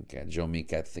don't think. Joe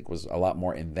Meek, I think, was a lot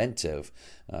more inventive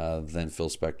than Phil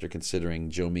Spector,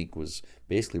 considering Joe Meek was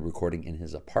basically recording in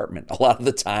his apartment a lot of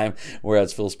the time,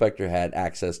 whereas Phil Spector had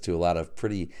access to a lot of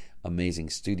pretty amazing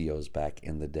studios back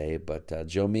in the day. But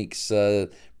Joe Meek's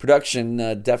production,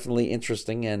 definitely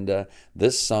interesting, and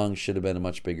this song should have been a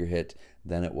much bigger hit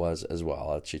than it was as well.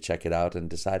 I'll let you check it out and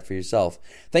decide for yourself.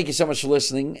 Thank you so much for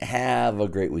listening. Have a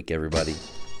great week, everybody.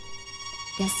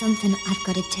 There's something I've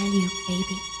got to tell you,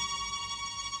 baby.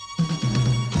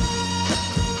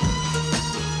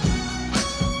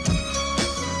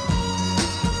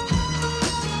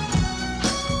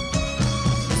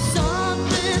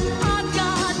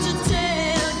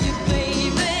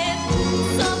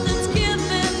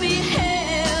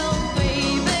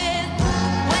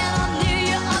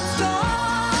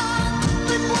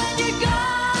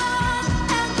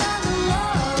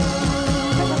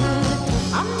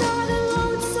 I'm not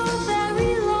alone so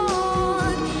very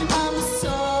long. I'm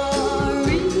sorry.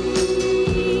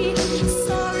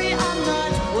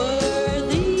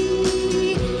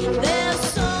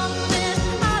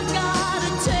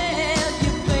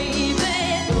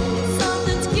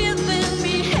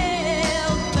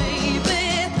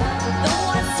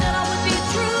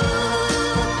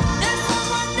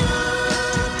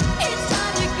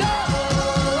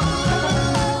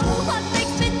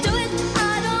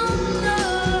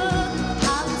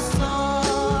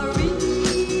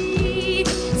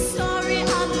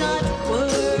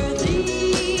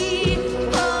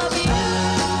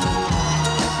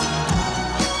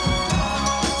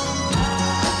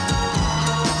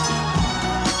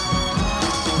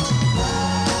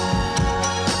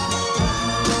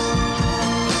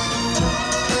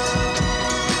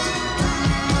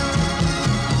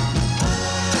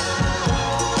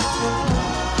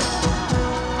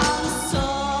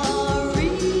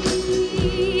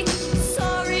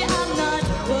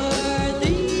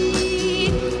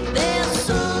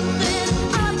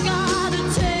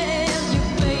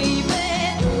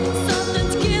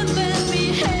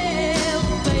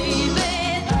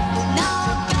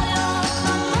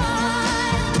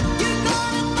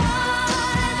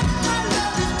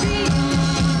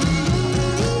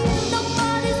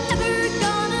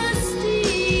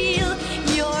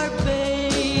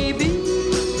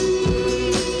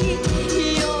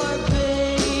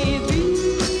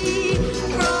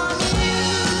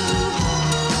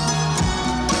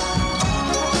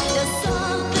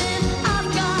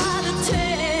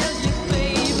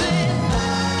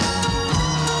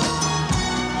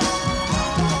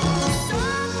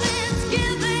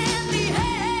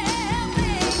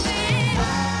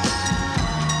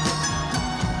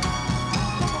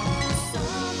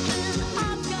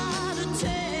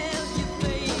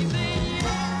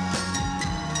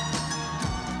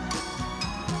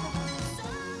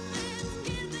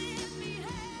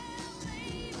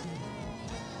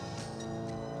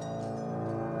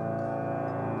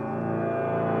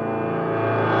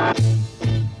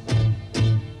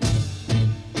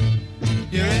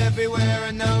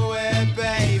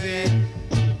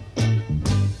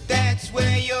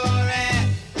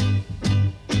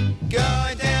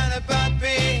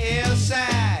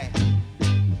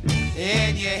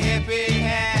 hippie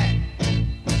hat,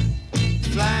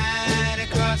 flying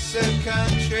across the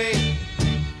country.